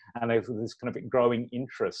 And there's this kind of growing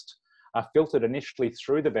interest, filtered initially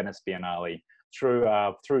through the Venice Biennale, through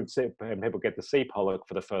and people get to see Pollock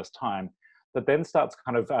for the first time, that then starts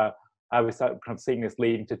kind of we start kind of seeing this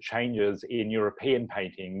leading to changes in European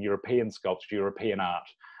painting, European sculpture, European art,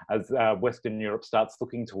 as Western Europe starts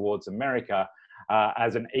looking towards America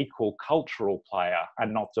as an equal cultural player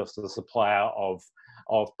and not just a supplier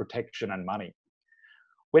of protection and money.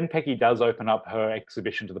 When Peggy does open up her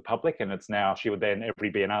exhibition to the public, and it's now, she would then every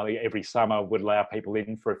Biennale, every summer, would allow people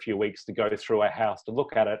in for a few weeks to go through her house to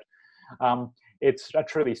look at it. It's a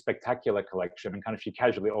truly spectacular collection, and kind of she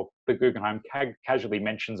casually, or the Guggenheim casually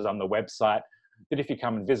mentions it on the website, that if you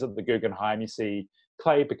come and visit the Guggenheim, you see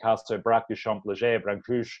Klee, Picasso, Braque, Duchamp, Leger,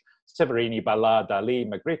 Brancusi, Severini, Ballard, Dali,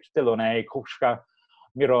 Magritte, Delaunay, Kuchka,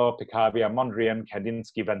 Miro, Picabia, Mondrian,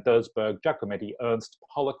 Kandinsky, Van Doesburg, Giacometti, Ernst,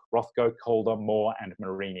 Pollock, Rothko, Calder, Moore, and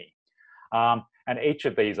Marini. And each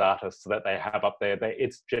of these artists that they have up there,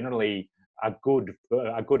 it's generally a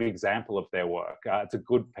good example of their work. It's a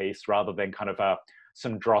good piece rather than kind of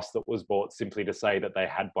some dross that was bought simply to say that they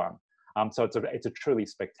had one. So it's a truly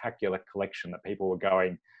spectacular collection that people were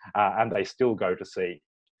going and they still go to see.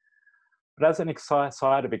 But as an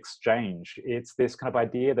side of exchange, it's this kind of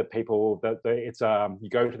idea that people, you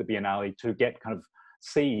go to the Biennale to get kind of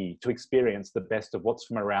to experience the best of what's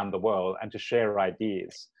from around the world and to share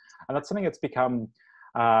ideas. And that's something that's become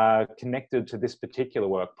connected to this particular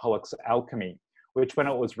work, Pollock's Alchemy, which when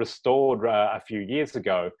it was restored a few years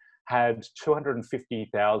ago, had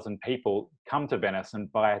 250,000 people come to Venice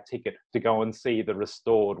and buy a ticket to go and see the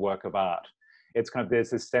restored work of art. It's kind of, there's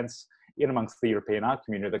this sense in amongst the European art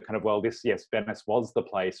community that kind of, well, Venice was the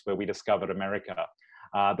place where we discovered America,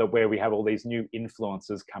 where we have all these new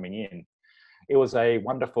influences coming in. It was a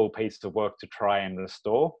wonderful piece of work to try and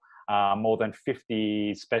restore. More than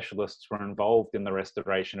 50 specialists were involved in the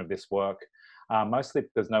restoration of this work, mostly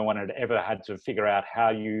because no one had ever had to figure out how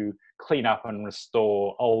you clean up and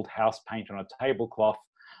restore old house paint on a tablecloth,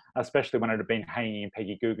 especially when it had been hanging in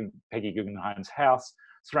Peggy Guggenheim's house,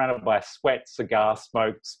 surrounded by sweat, cigar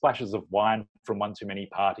smoke, splashes of wine from one too many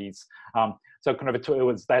parties. So kind of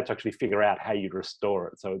they had to actually figure out how you'd restore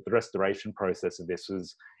it. So the restoration process of this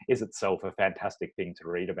is itself a fantastic thing to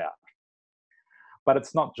read about. But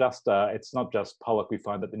it's not just Pollock. We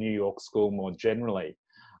find that the New York School more generally,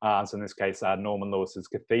 so in this case, Norman Lewis's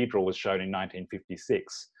Cathedral was shown in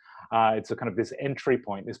 1956. It's a kind of this entry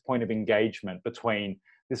point, this point of engagement between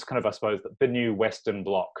this kind of, I suppose, the new Western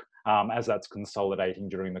Bloc as that's consolidating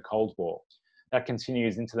during the Cold War. That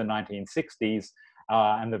continues into the 1960s,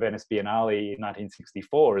 and the Venice Biennale in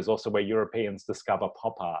 1964 is also where Europeans discover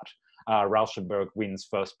pop art. Rauschenberg wins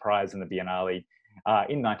first prize in the Biennale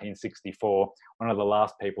in 1964, one of the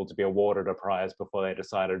last people to be awarded a prize before they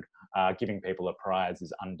decided giving people a prize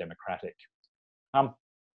is undemocratic.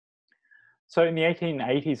 So in the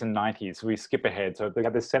 1880s and 90s, we skip ahead. So we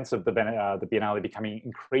have this sense of the Biennale becoming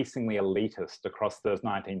increasingly elitist across the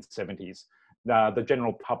 1970s. The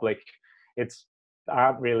general public,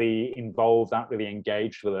 aren't really involved, aren't really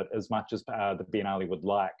engaged with it as much as the Biennale would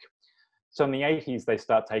like. So in the 80s, they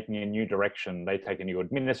start taking a new direction. They take a new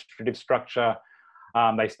administrative structure.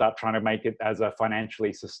 They start trying to make it as a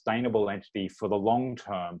financially sustainable entity for the long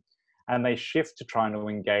term. And they shift to trying to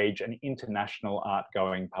engage an international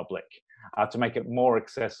art-going public, to make it more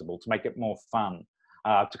accessible, to make it more fun,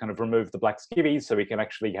 to kind of remove the black skivvies so we can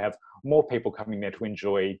actually have more people coming there to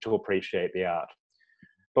enjoy, to appreciate the art.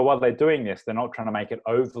 But while they're doing this, they're not trying to make it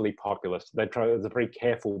overly populist. It's a very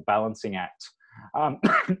careful balancing act.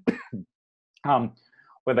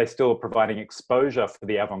 Where they still are providing exposure for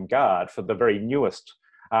the avant-garde, for the very newest,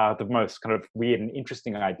 the most kind of weird and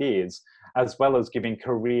interesting ideas, as well as giving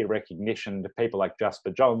career recognition to people like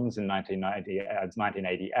Jasper Johns in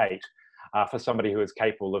 1988, for somebody who is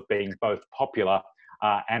capable of being both popular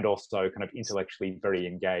and also kind of intellectually very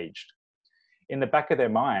engaged. In the back of their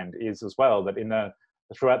mind is as well that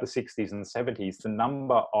throughout the 60s and 70s, the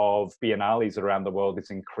number of biennales around the world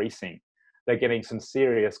is increasing. They're getting some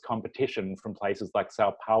serious competition from places like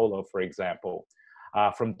Sao Paulo, for example,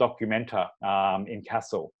 from Documenta in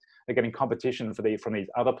Kassel. They're getting competition from these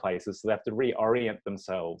other places, so they have to reorient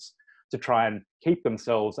themselves to try and keep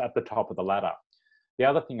themselves at the top of the ladder. The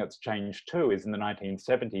other thing that's changed too is in the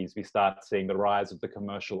 1970s, we start seeing the rise of the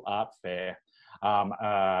commercial art fair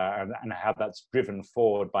and how that's driven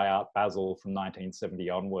forward by Art Basel from 1970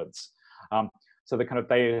 onwards. So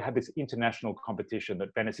they have this international competition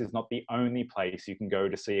that Venice is not the only place you can go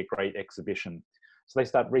to see a great exhibition. So they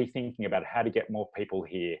start rethinking about how to get more people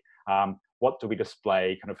here. What do we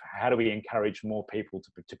display? How do we encourage more people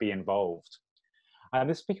to be involved? And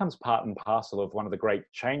this becomes part and parcel of one of the great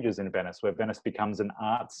changes in Venice, where Venice becomes an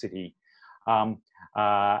art city, and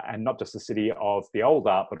not just a city of the old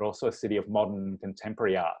art, but also a city of modern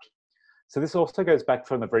contemporary art. So this also goes back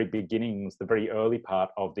from the very beginnings, the very early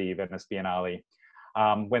part of the Venice Biennale,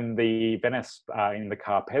 when the Venice in the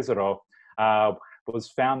Carpezero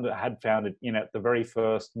had founded in it the very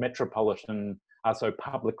first metropolitan, so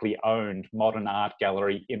publicly owned modern art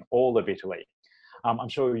gallery in all of Italy. I'm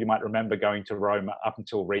sure you might remember going to Rome up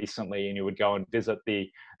until recently, and you would go and visit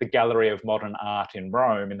the Gallery of Modern Art in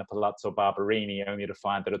Rome in the Palazzo Barberini, only to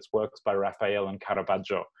find that it's works by Raphael and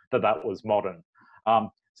Caravaggio, that was modern.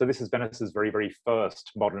 So this is Venice's very, very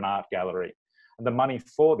first modern art gallery. And the money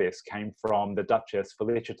for this came from the Duchess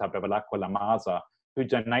Felicita Bevilacqua La Maza, who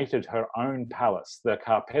donated her own palace, the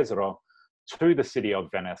Carpezero, to the city of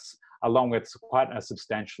Venice, along with quite a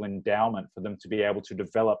substantial endowment for them to be able to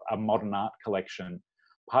develop a modern art collection.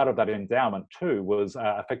 Part of that endowment too was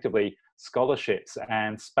effectively scholarships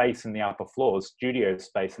and space in the upper floors, studio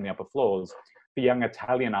space in the upper floors, for young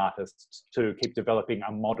Italian artists to keep developing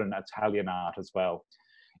a modern Italian art as well.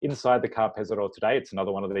 Inside the Carpezero today, it's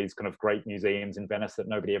another one of these great museums in Venice that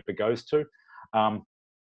nobody ever goes to.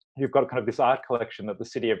 You've got this art collection that the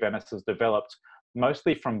city of Venice has developed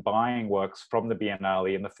mostly from buying works from the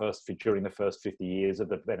Biennale during the first 50 years of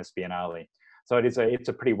the Venice Biennale. So it's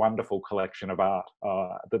a pretty wonderful collection of art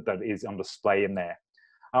that is on display in there.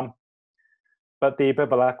 But the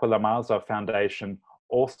Bevilacqua La Maza Foundation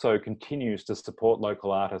also continues to support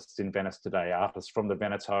local artists in Venice today, artists from the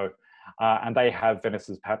Veneto, and they have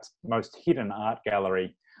Venice's perhaps most hidden art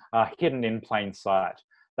gallery, hidden in plain sight.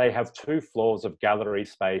 They have 2 floors of gallery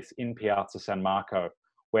space in Piazza San Marco,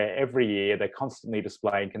 where every year they're constantly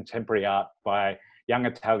displaying contemporary art by young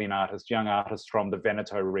Italian artists, young artists from the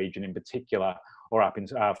Veneto region in particular, or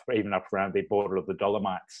even up around the border of the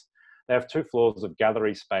Dolomites. They have 2 floors of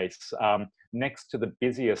gallery space next to the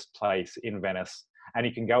busiest place in Venice, and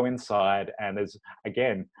you can go inside and there's,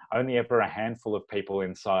 again, only ever a handful of people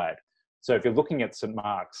inside. So if you're looking at St.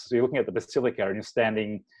 Mark's, so you're looking at the Basilica and you're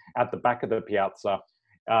standing at the back of the piazza,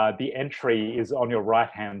 the entry is on your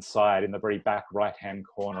right-hand side in the very back right-hand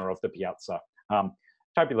corner of the piazza.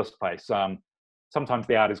 Fabulous place. Sometimes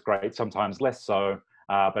the art is great, sometimes less so,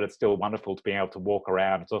 but it's still wonderful to be able to walk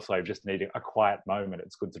around. It's also just needing a quiet moment.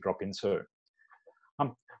 It's good to drop into.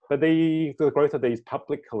 But the growth of these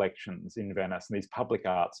public collections in Venice and these public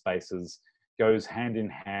art spaces goes hand in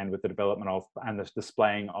hand with the development of and the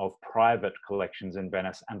displaying of private collections in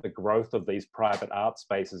Venice and the growth of these private art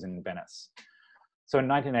spaces in Venice. So in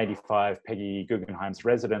 1985, Peggy Guggenheim's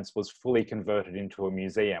residence was fully converted into a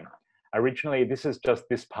museum. Originally, this is just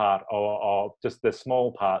this part, or just the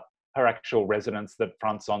small part, her actual residence that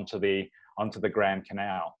fronts onto the Grand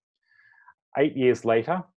Canal. 8 years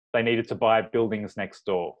later, they needed to buy buildings next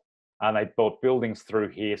door. And they bought buildings through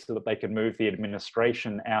here so that they could move the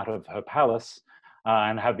administration out of her palace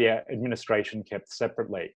and have the administration kept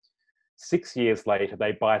separately. 6 years later,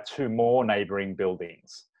 they buy 2 more neighboring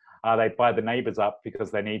buildings. They buy the neighbors up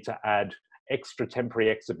because they need to add extra temporary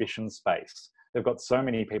exhibition space. They've got so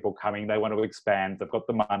many people coming, they want to expand, they've got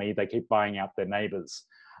the money, they keep buying out their neighbors.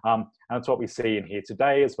 And that's what we see in here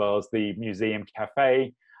today, as well as the Museum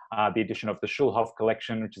Cafe, the addition of the Schulhof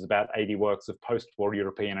collection, which is about 80 works of post-war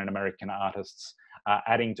European and American artists,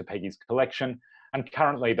 adding to Peggy's collection. And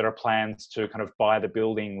currently there are plans to buy the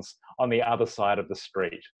buildings on the other side of the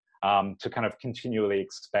street to continually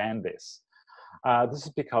expand this. This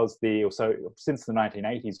is because since the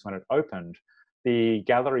 1980s when it opened, the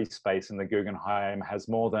gallery space in the Guggenheim has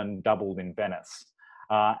more than doubled in Venice.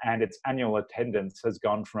 And its annual attendance has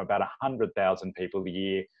gone from about 100,000 people a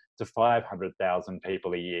year to 500,000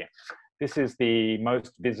 people a year. This is the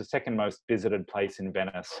second most visited place in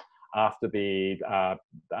Venice after the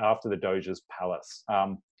Doge's Palace.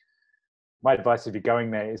 My advice if you're going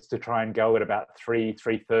there is to try and go at about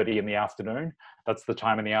 3:30 in the afternoon. That's the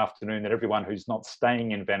time in the afternoon that everyone who's not staying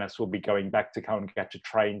in Venice will be going back to go and catch a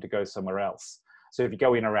train to go somewhere else. So if you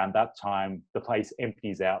go in around that time, the place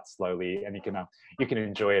empties out slowly and you can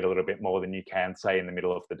enjoy it a little bit more than you can, say, in the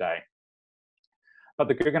middle of the day. But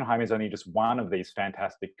the Guggenheim is only just one of these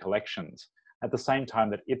fantastic collections. At the same time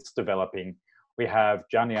that it's developing, we have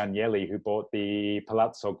Gianni Agnelli, who bought the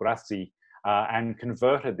Palazzo Grassi and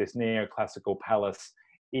converted this neoclassical palace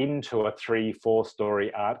into a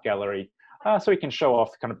 3-4-story art gallery, so he can show off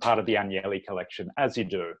kind of part of the Agnelli collection, as you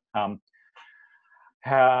do.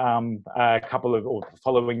 A couple of, or the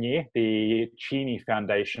following year, the Cini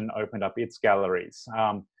Foundation opened up its galleries.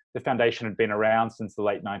 The foundation had been around since the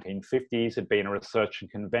late 1950s, had been a research and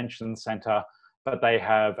convention centre, but they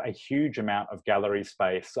have a huge amount of gallery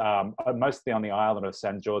space, mostly on the island of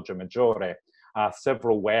San Giorgio Maggiore,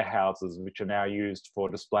 several warehouses which are now used for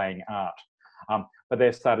displaying art. But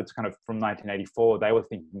they started to kind of, from 1984, they were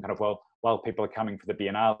thinking kind of, well, while people are coming for the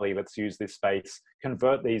Biennale, let's use this space,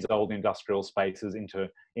 convert these old industrial spaces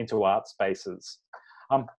into art spaces.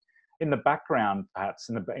 In the background, perhaps,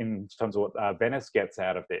 in terms of what Venice gets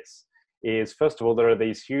out of this, is first of all, there are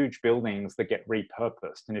these huge buildings that get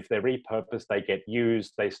repurposed. And if they're repurposed, they get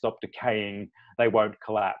used, they stop decaying, they won't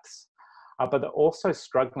collapse. But they're also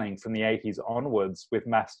struggling from the 80s onwards with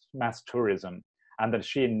mass tourism and the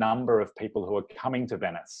sheer number of people who are coming to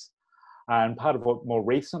Venice. And part of what more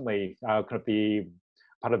recently, part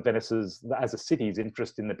of Venice's, as a city's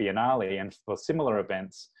interest in the Biennale and for similar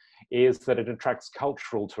events, is that it attracts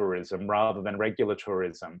cultural tourism rather than regular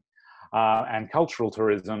tourism. And cultural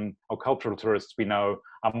tourism, or cultural tourists we know,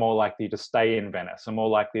 are more likely to stay in Venice, are more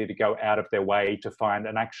likely to go out of their way to find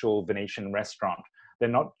an actual Venetian restaurant. They're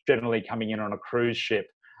not generally coming in on a cruise ship,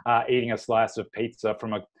 eating a slice of pizza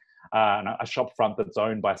from a shop front that's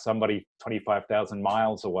owned by somebody 25,000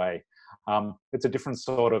 miles away. It's a different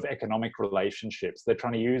sort of economic relationships. They're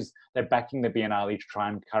backing the Biennale to try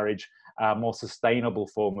and encourage a more sustainable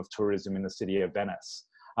form of tourism in the city of Venice.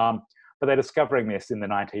 But they're discovering this in the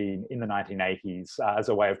 1980s as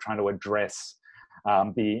a way of trying to address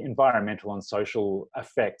the environmental and social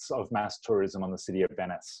effects of mass tourism on the city of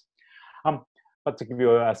Venice. But to give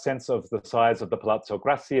you a sense of the size of the Palazzo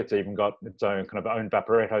Grassi, it's even got its own kind of own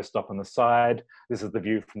Vaporetto stop on the side. This is the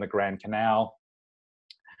view from the Grand Canal.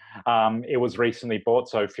 It was recently bought,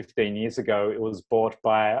 so 15 years ago, it was bought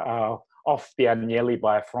by, off the Agnelli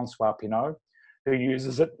by Francois Pinault, who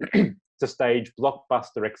uses it to stage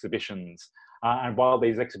blockbuster exhibitions. And while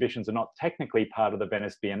these exhibitions are not technically part of the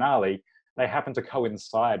Venice Biennale, they happen to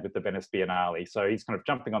coincide with the Venice Biennale. So he's kind of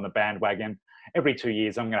jumping on the bandwagon. Every 2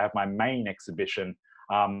 years, I'm going to have my main exhibition,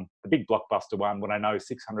 the big blockbuster one, when I know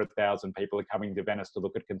 600,000 people are coming to Venice to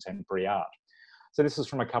look at contemporary art. So this is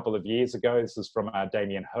from a couple of years ago. This is from our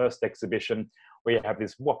Damien Hirst exhibition, where you have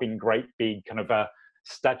this whopping great big kind of a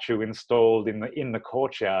statue installed in the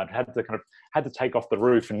courtyard. Had to take off the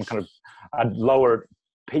roof and kind of lower it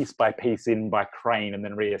piece by piece in by crane and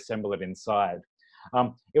then reassemble it inside.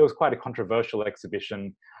 It was quite a controversial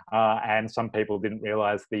exhibition, and some people didn't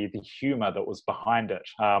realize the humor that was behind it,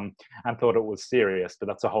 and thought it was serious, but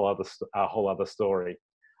that's a whole other story.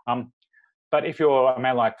 But if you're a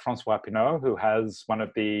man like Francois Pinault, who has one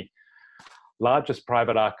of the largest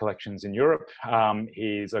private art collections in Europe,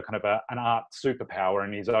 he's a kind of an art superpower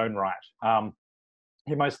in his own right.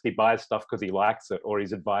 He mostly buys stuff because he likes it, or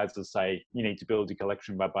his advisors say, you need to build your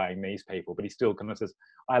collection by buying these people. But he still kind of says,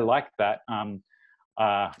 I like that.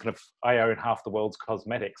 I own half the world's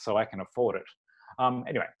cosmetics, so I can afford it.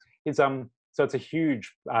 Anyway, so it's a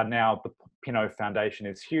huge, now the Pinault Foundation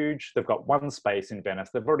is huge. They've got one space in Venice.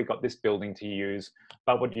 They've already got this building to use.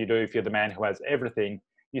 But what do you do if you're the man who has everything?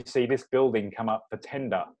 You see this building come up for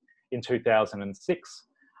tender in 2006.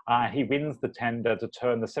 He wins the tender to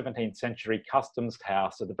turn the 17th century customs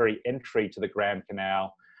house at the very entry to the Grand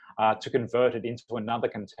Canal to convert it into another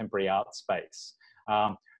contemporary art space.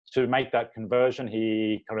 To make that conversion,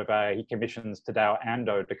 he commissions Tadao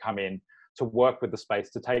Ando to come in to work with the space,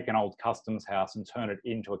 to take an old customs house and turn it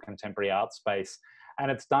into a contemporary art space. And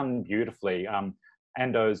it's done beautifully.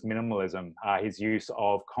 Ando's minimalism, his use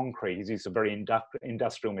of concrete, his use of very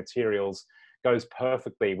industrial materials goes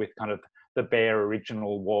perfectly with kind of the bare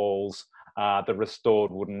original walls, the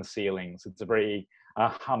restored wooden ceilings. It's a very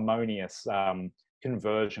harmonious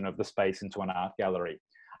conversion of the space into an art gallery.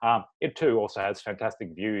 It too also has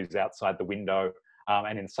fantastic views outside the window.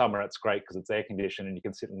 And in summer, it's great because it's air conditioned and you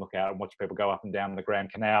can sit and look out and watch people go up and down the Grand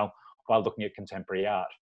Canal while looking at contemporary art.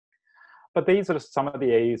 But these are some of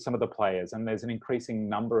the players, and there's an increasing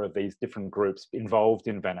number of these different groups involved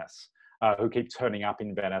in Venice who keep turning up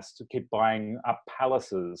in Venice, to keep buying up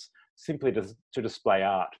palaces simply to display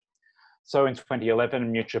art. So in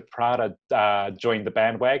 2011, Miuccia Prada joined the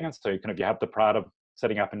bandwagon. So you have the Prada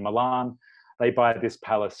setting up in Milan. They buy this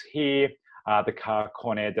palace here, the Car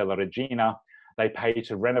Corner della Regina. They pay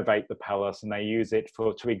to renovate the palace and they use it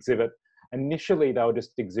to exhibit. Initially, they were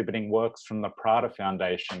just exhibiting works from the Prada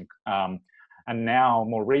Foundation, And now,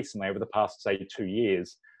 more recently, over the past, say, 2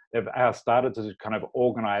 years, they've started to kind of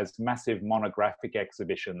organize massive monographic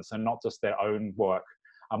exhibitions, and not just their own work,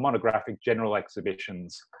 monographic general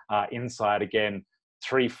exhibitions inside, again,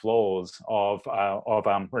 3 floors of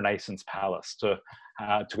Renaissance Palace to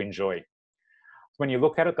enjoy. When you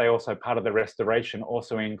look at it, they also, part of the restoration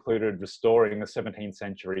also included restoring the 17th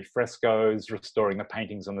century frescoes, restoring the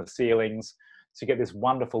paintings on the ceilings. So you get this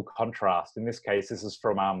wonderful contrast. In this case, this is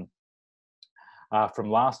from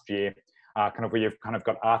last year, kind of where you've kind of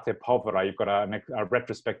got arte povera. You've got a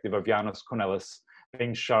retrospective of Janus Cornelis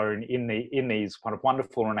being shown in these kind of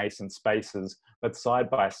wonderful Renaissance spaces, but side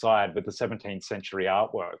by side with the 17th century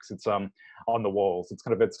artworks. It's on the walls. It's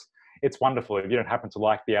kind of it's wonderful. If you don't happen to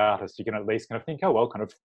like the artist, you can at least kind of think, oh well, kind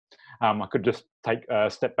of I could just take a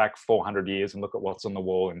step back 400 years and look at what's on the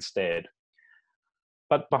wall instead.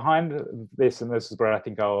 But behind this, and this is where I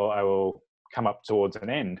think I will come up towards an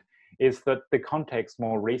end, is that the context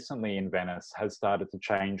more recently in Venice has started to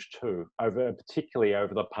change too, particularly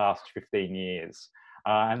over the past 15 years.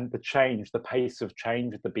 And the pace of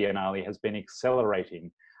change at the Biennale has been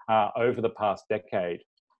accelerating over the past decade.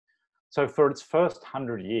 So for its first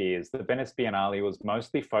 100 years, the Venice Biennale was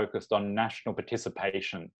mostly focused on national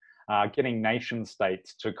participation, getting nation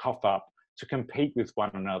states to cough up, to compete with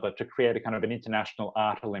one another, to create a kind of an international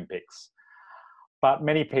art Olympics. But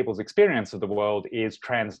many people's experience of the world is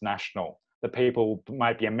transnational. The people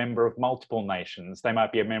might be a member of multiple nations. They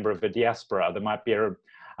might be a member of a diaspora. They might be,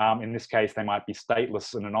 in this case, they might be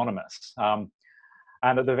stateless and anonymous.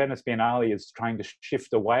 And the Venice Biennale is trying to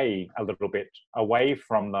shift away a little bit, away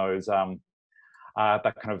from those, that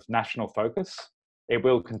kind of national focus. It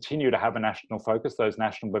will continue to have a national focus. Those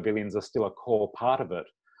national pavilions are still a core part of it.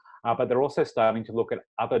 But they're also starting to look at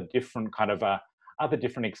other different kind of other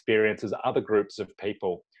different experiences, other groups of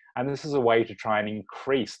people. And this is a way to try and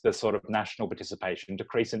increase the sort of national participation,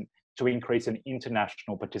 to increase an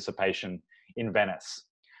international participation in Venice.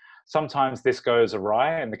 Sometimes this goes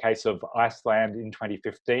awry. In the case of Iceland in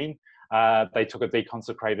 2015, they took a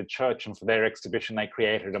deconsecrated church, and for their exhibition, they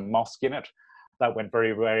created a mosque in it. That went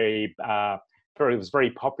very, very, it was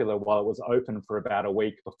very popular while it was open for about a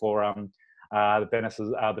week before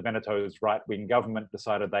the Veneto's right-wing government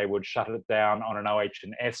decided they would shut it down on an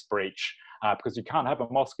OH&S breach, because you can't have a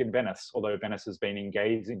mosque in Venice, although Venice has been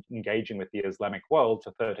engaging with the Islamic world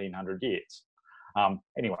for 1300 years.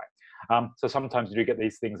 Anyway, so sometimes you do get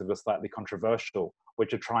these things that are slightly controversial,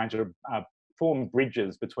 which are trying to form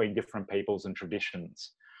bridges between different peoples and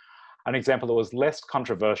traditions. An example that was less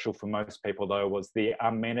controversial for most people, though, was the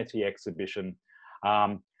Amenity exhibition,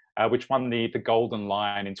 which won the Golden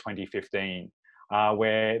Lion in 2015,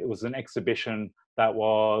 where it was an exhibition that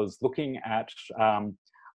was looking at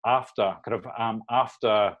after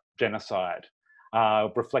genocide,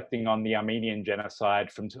 reflecting on the Armenian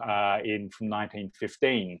genocide from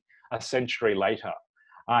 1915, a century later.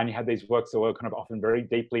 And you had these works that were kind of often very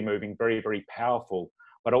deeply moving, very, very powerful,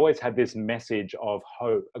 but always had this message of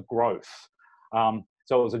hope, growth. So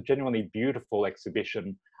it was a genuinely beautiful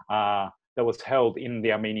exhibition that was held in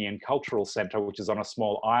the Armenian Cultural Center, which is on a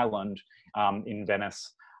small island in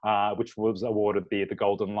Venice, which was awarded the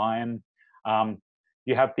Golden Lion.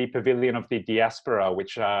 You have the Pavilion of the Diaspora,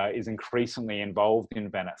 which is increasingly involved in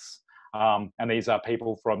Venice. And these are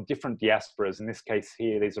people from different diasporas. In this case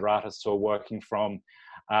here, these are artists who are working from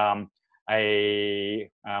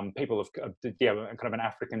people of kind of an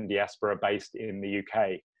African diaspora based in the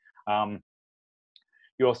UK.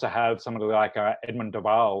 You also have somebody like Edmund de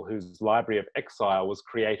Waal, whose Library of Exile was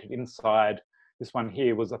created inside. This one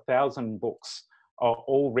here was 1,000 books,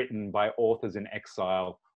 all written by authors in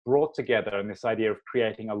exile, brought together in this idea of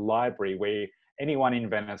creating a library where anyone in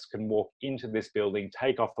Venice can walk into this building,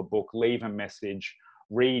 take off a book, leave a message,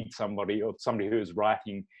 read somebody, or somebody who's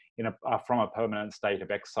writing from a permanent state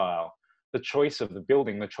of exile. The choice of the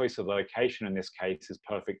building, the choice of the location in this case is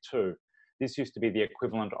perfect too. This used to be the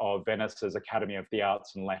equivalent of Venice's Academy of the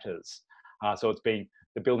Arts and Letters. So the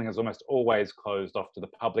building is almost always closed off to the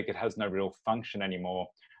public. It has no real function anymore.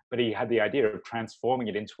 But he had the idea of transforming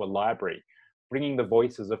it into a library, bringing the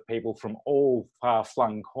voices of people from all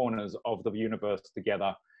far-flung corners of the universe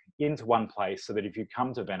together into one place, so that if you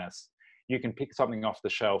come to Venice, you can pick something off the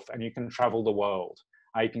shelf and you can travel the world.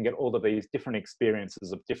 You can get all of these different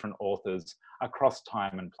experiences of different authors across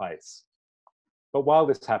time and place. But while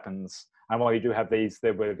this happens, and while you do have there is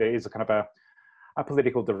a kind of a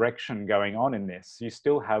political direction going on in this, you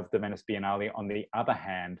still have the Venice Biennale, on the other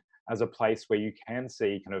hand, as a place where you can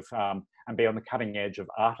see kind of and be on the cutting edge of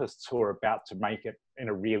artists who are about to make it in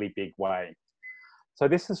a really big way. So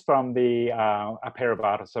this is from a pair of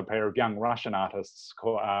artists, a pair of young Russian artists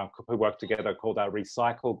who work together called our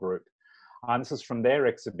Recycle Group. And this is from their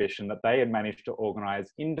exhibition that they had managed to organize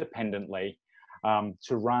independently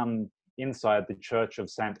to run inside the Church of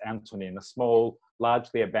St. Antonin, a small,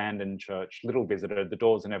 largely abandoned church, little visited, the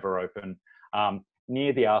doors are never open,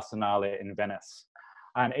 near the Arsenale in Venice.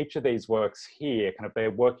 And each of these works here, they're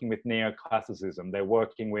working with neoclassicism, they're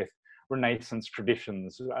working with Renaissance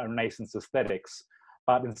traditions, Renaissance aesthetics.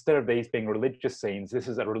 But instead of these being religious scenes, this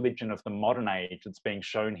is a religion of the modern age that's being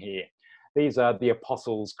shown here. These are the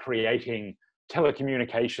apostles creating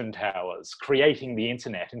telecommunication towers, creating the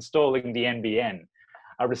internet, installing the NBN,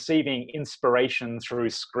 receiving inspiration through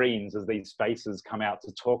screens as these faces come out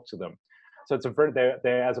to talk to them. So it's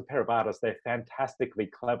they're, as a pair of artists, they're fantastically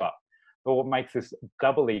clever. But what makes this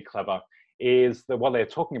doubly clever is that while they're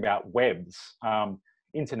talking about webs,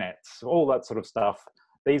 internets, all that sort of stuff,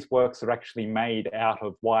 these works are actually made out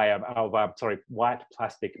of white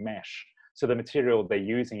plastic mesh. So the material they're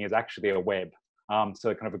using is actually a web.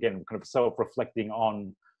 So again, self-reflecting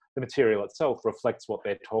on the material itself reflects what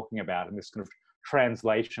they're talking about in this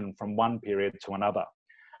translation from one period to another.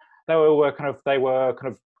 They were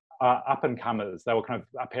up and comers. They were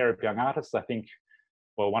a pair of young artists. I think,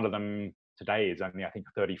 well, one of them today is only, I think,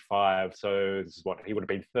 35. So this is what he would have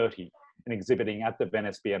been 30 and exhibiting at the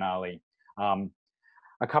Venice Biennale.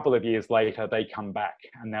 A couple of years later, they come back,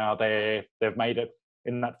 and now they've made it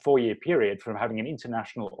in that 4-year period from having an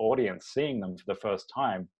international audience seeing them for the first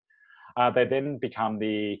time. They then become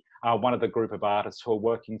one of the group of artists who are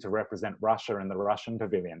working to represent Russia in the Russian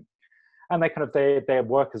pavilion. And their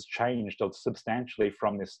work has changed substantially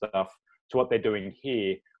from this stuff to what they're doing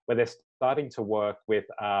here, where they're starting to work with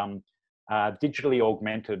digitally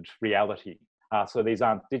augmented reality. So these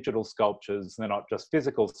aren't digital sculptures, they're not just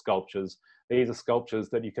physical sculptures. These are sculptures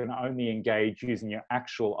that you can only engage using your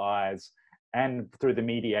actual eyes and through the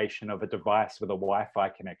mediation of a device with a Wi-Fi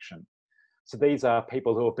connection. So these are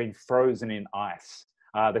people who have been frozen in ice.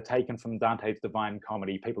 They're taken from Dante's Divine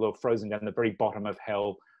Comedy, people who are frozen down the very bottom of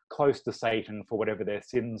hell, close to Satan for whatever their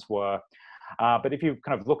sins were. But if you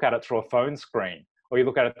look at it through a phone screen, or you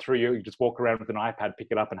look at it through you just walk around with an iPad, pick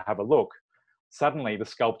it up and have a look, suddenly the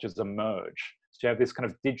sculptures emerge. So you have this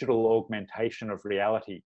digital augmentation of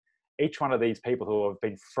reality. Each one of these people who have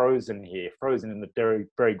been frozen here, frozen in the very,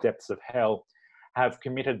 very depths of hell, have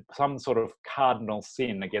committed some sort of cardinal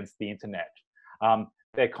sin against the internet.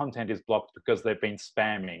 Their content is blocked because they've been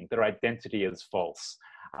spamming. Their identity is false.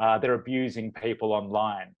 They're abusing people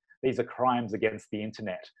online. These are crimes against the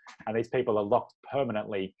internet. And these people are locked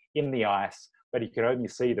permanently in the ice, but you can only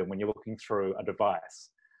see them when you're looking through a device.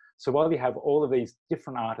 So while you have all of these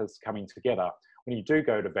different artists coming together, when you do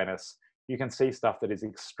go to Venice, you can see stuff that is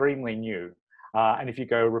extremely new. And if you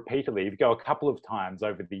go repeatedly, if you go a couple of times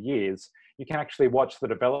over the years, you can actually watch the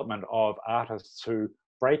development of artists who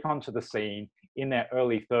break onto the scene in their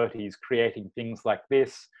early 30s, creating things like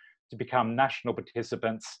this, to become national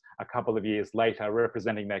participants a couple of years later,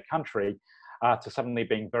 representing their country, to suddenly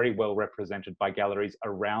being very well represented by galleries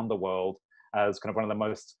around the world as one of the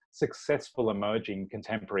most successful emerging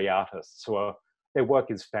contemporary artists who are, their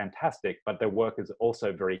work is fantastic, but their work is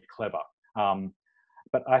also very clever.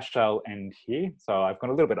 But I shall end here. So I've gone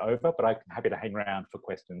a little bit over, but I'm happy to hang around for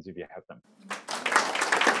questions if you have them.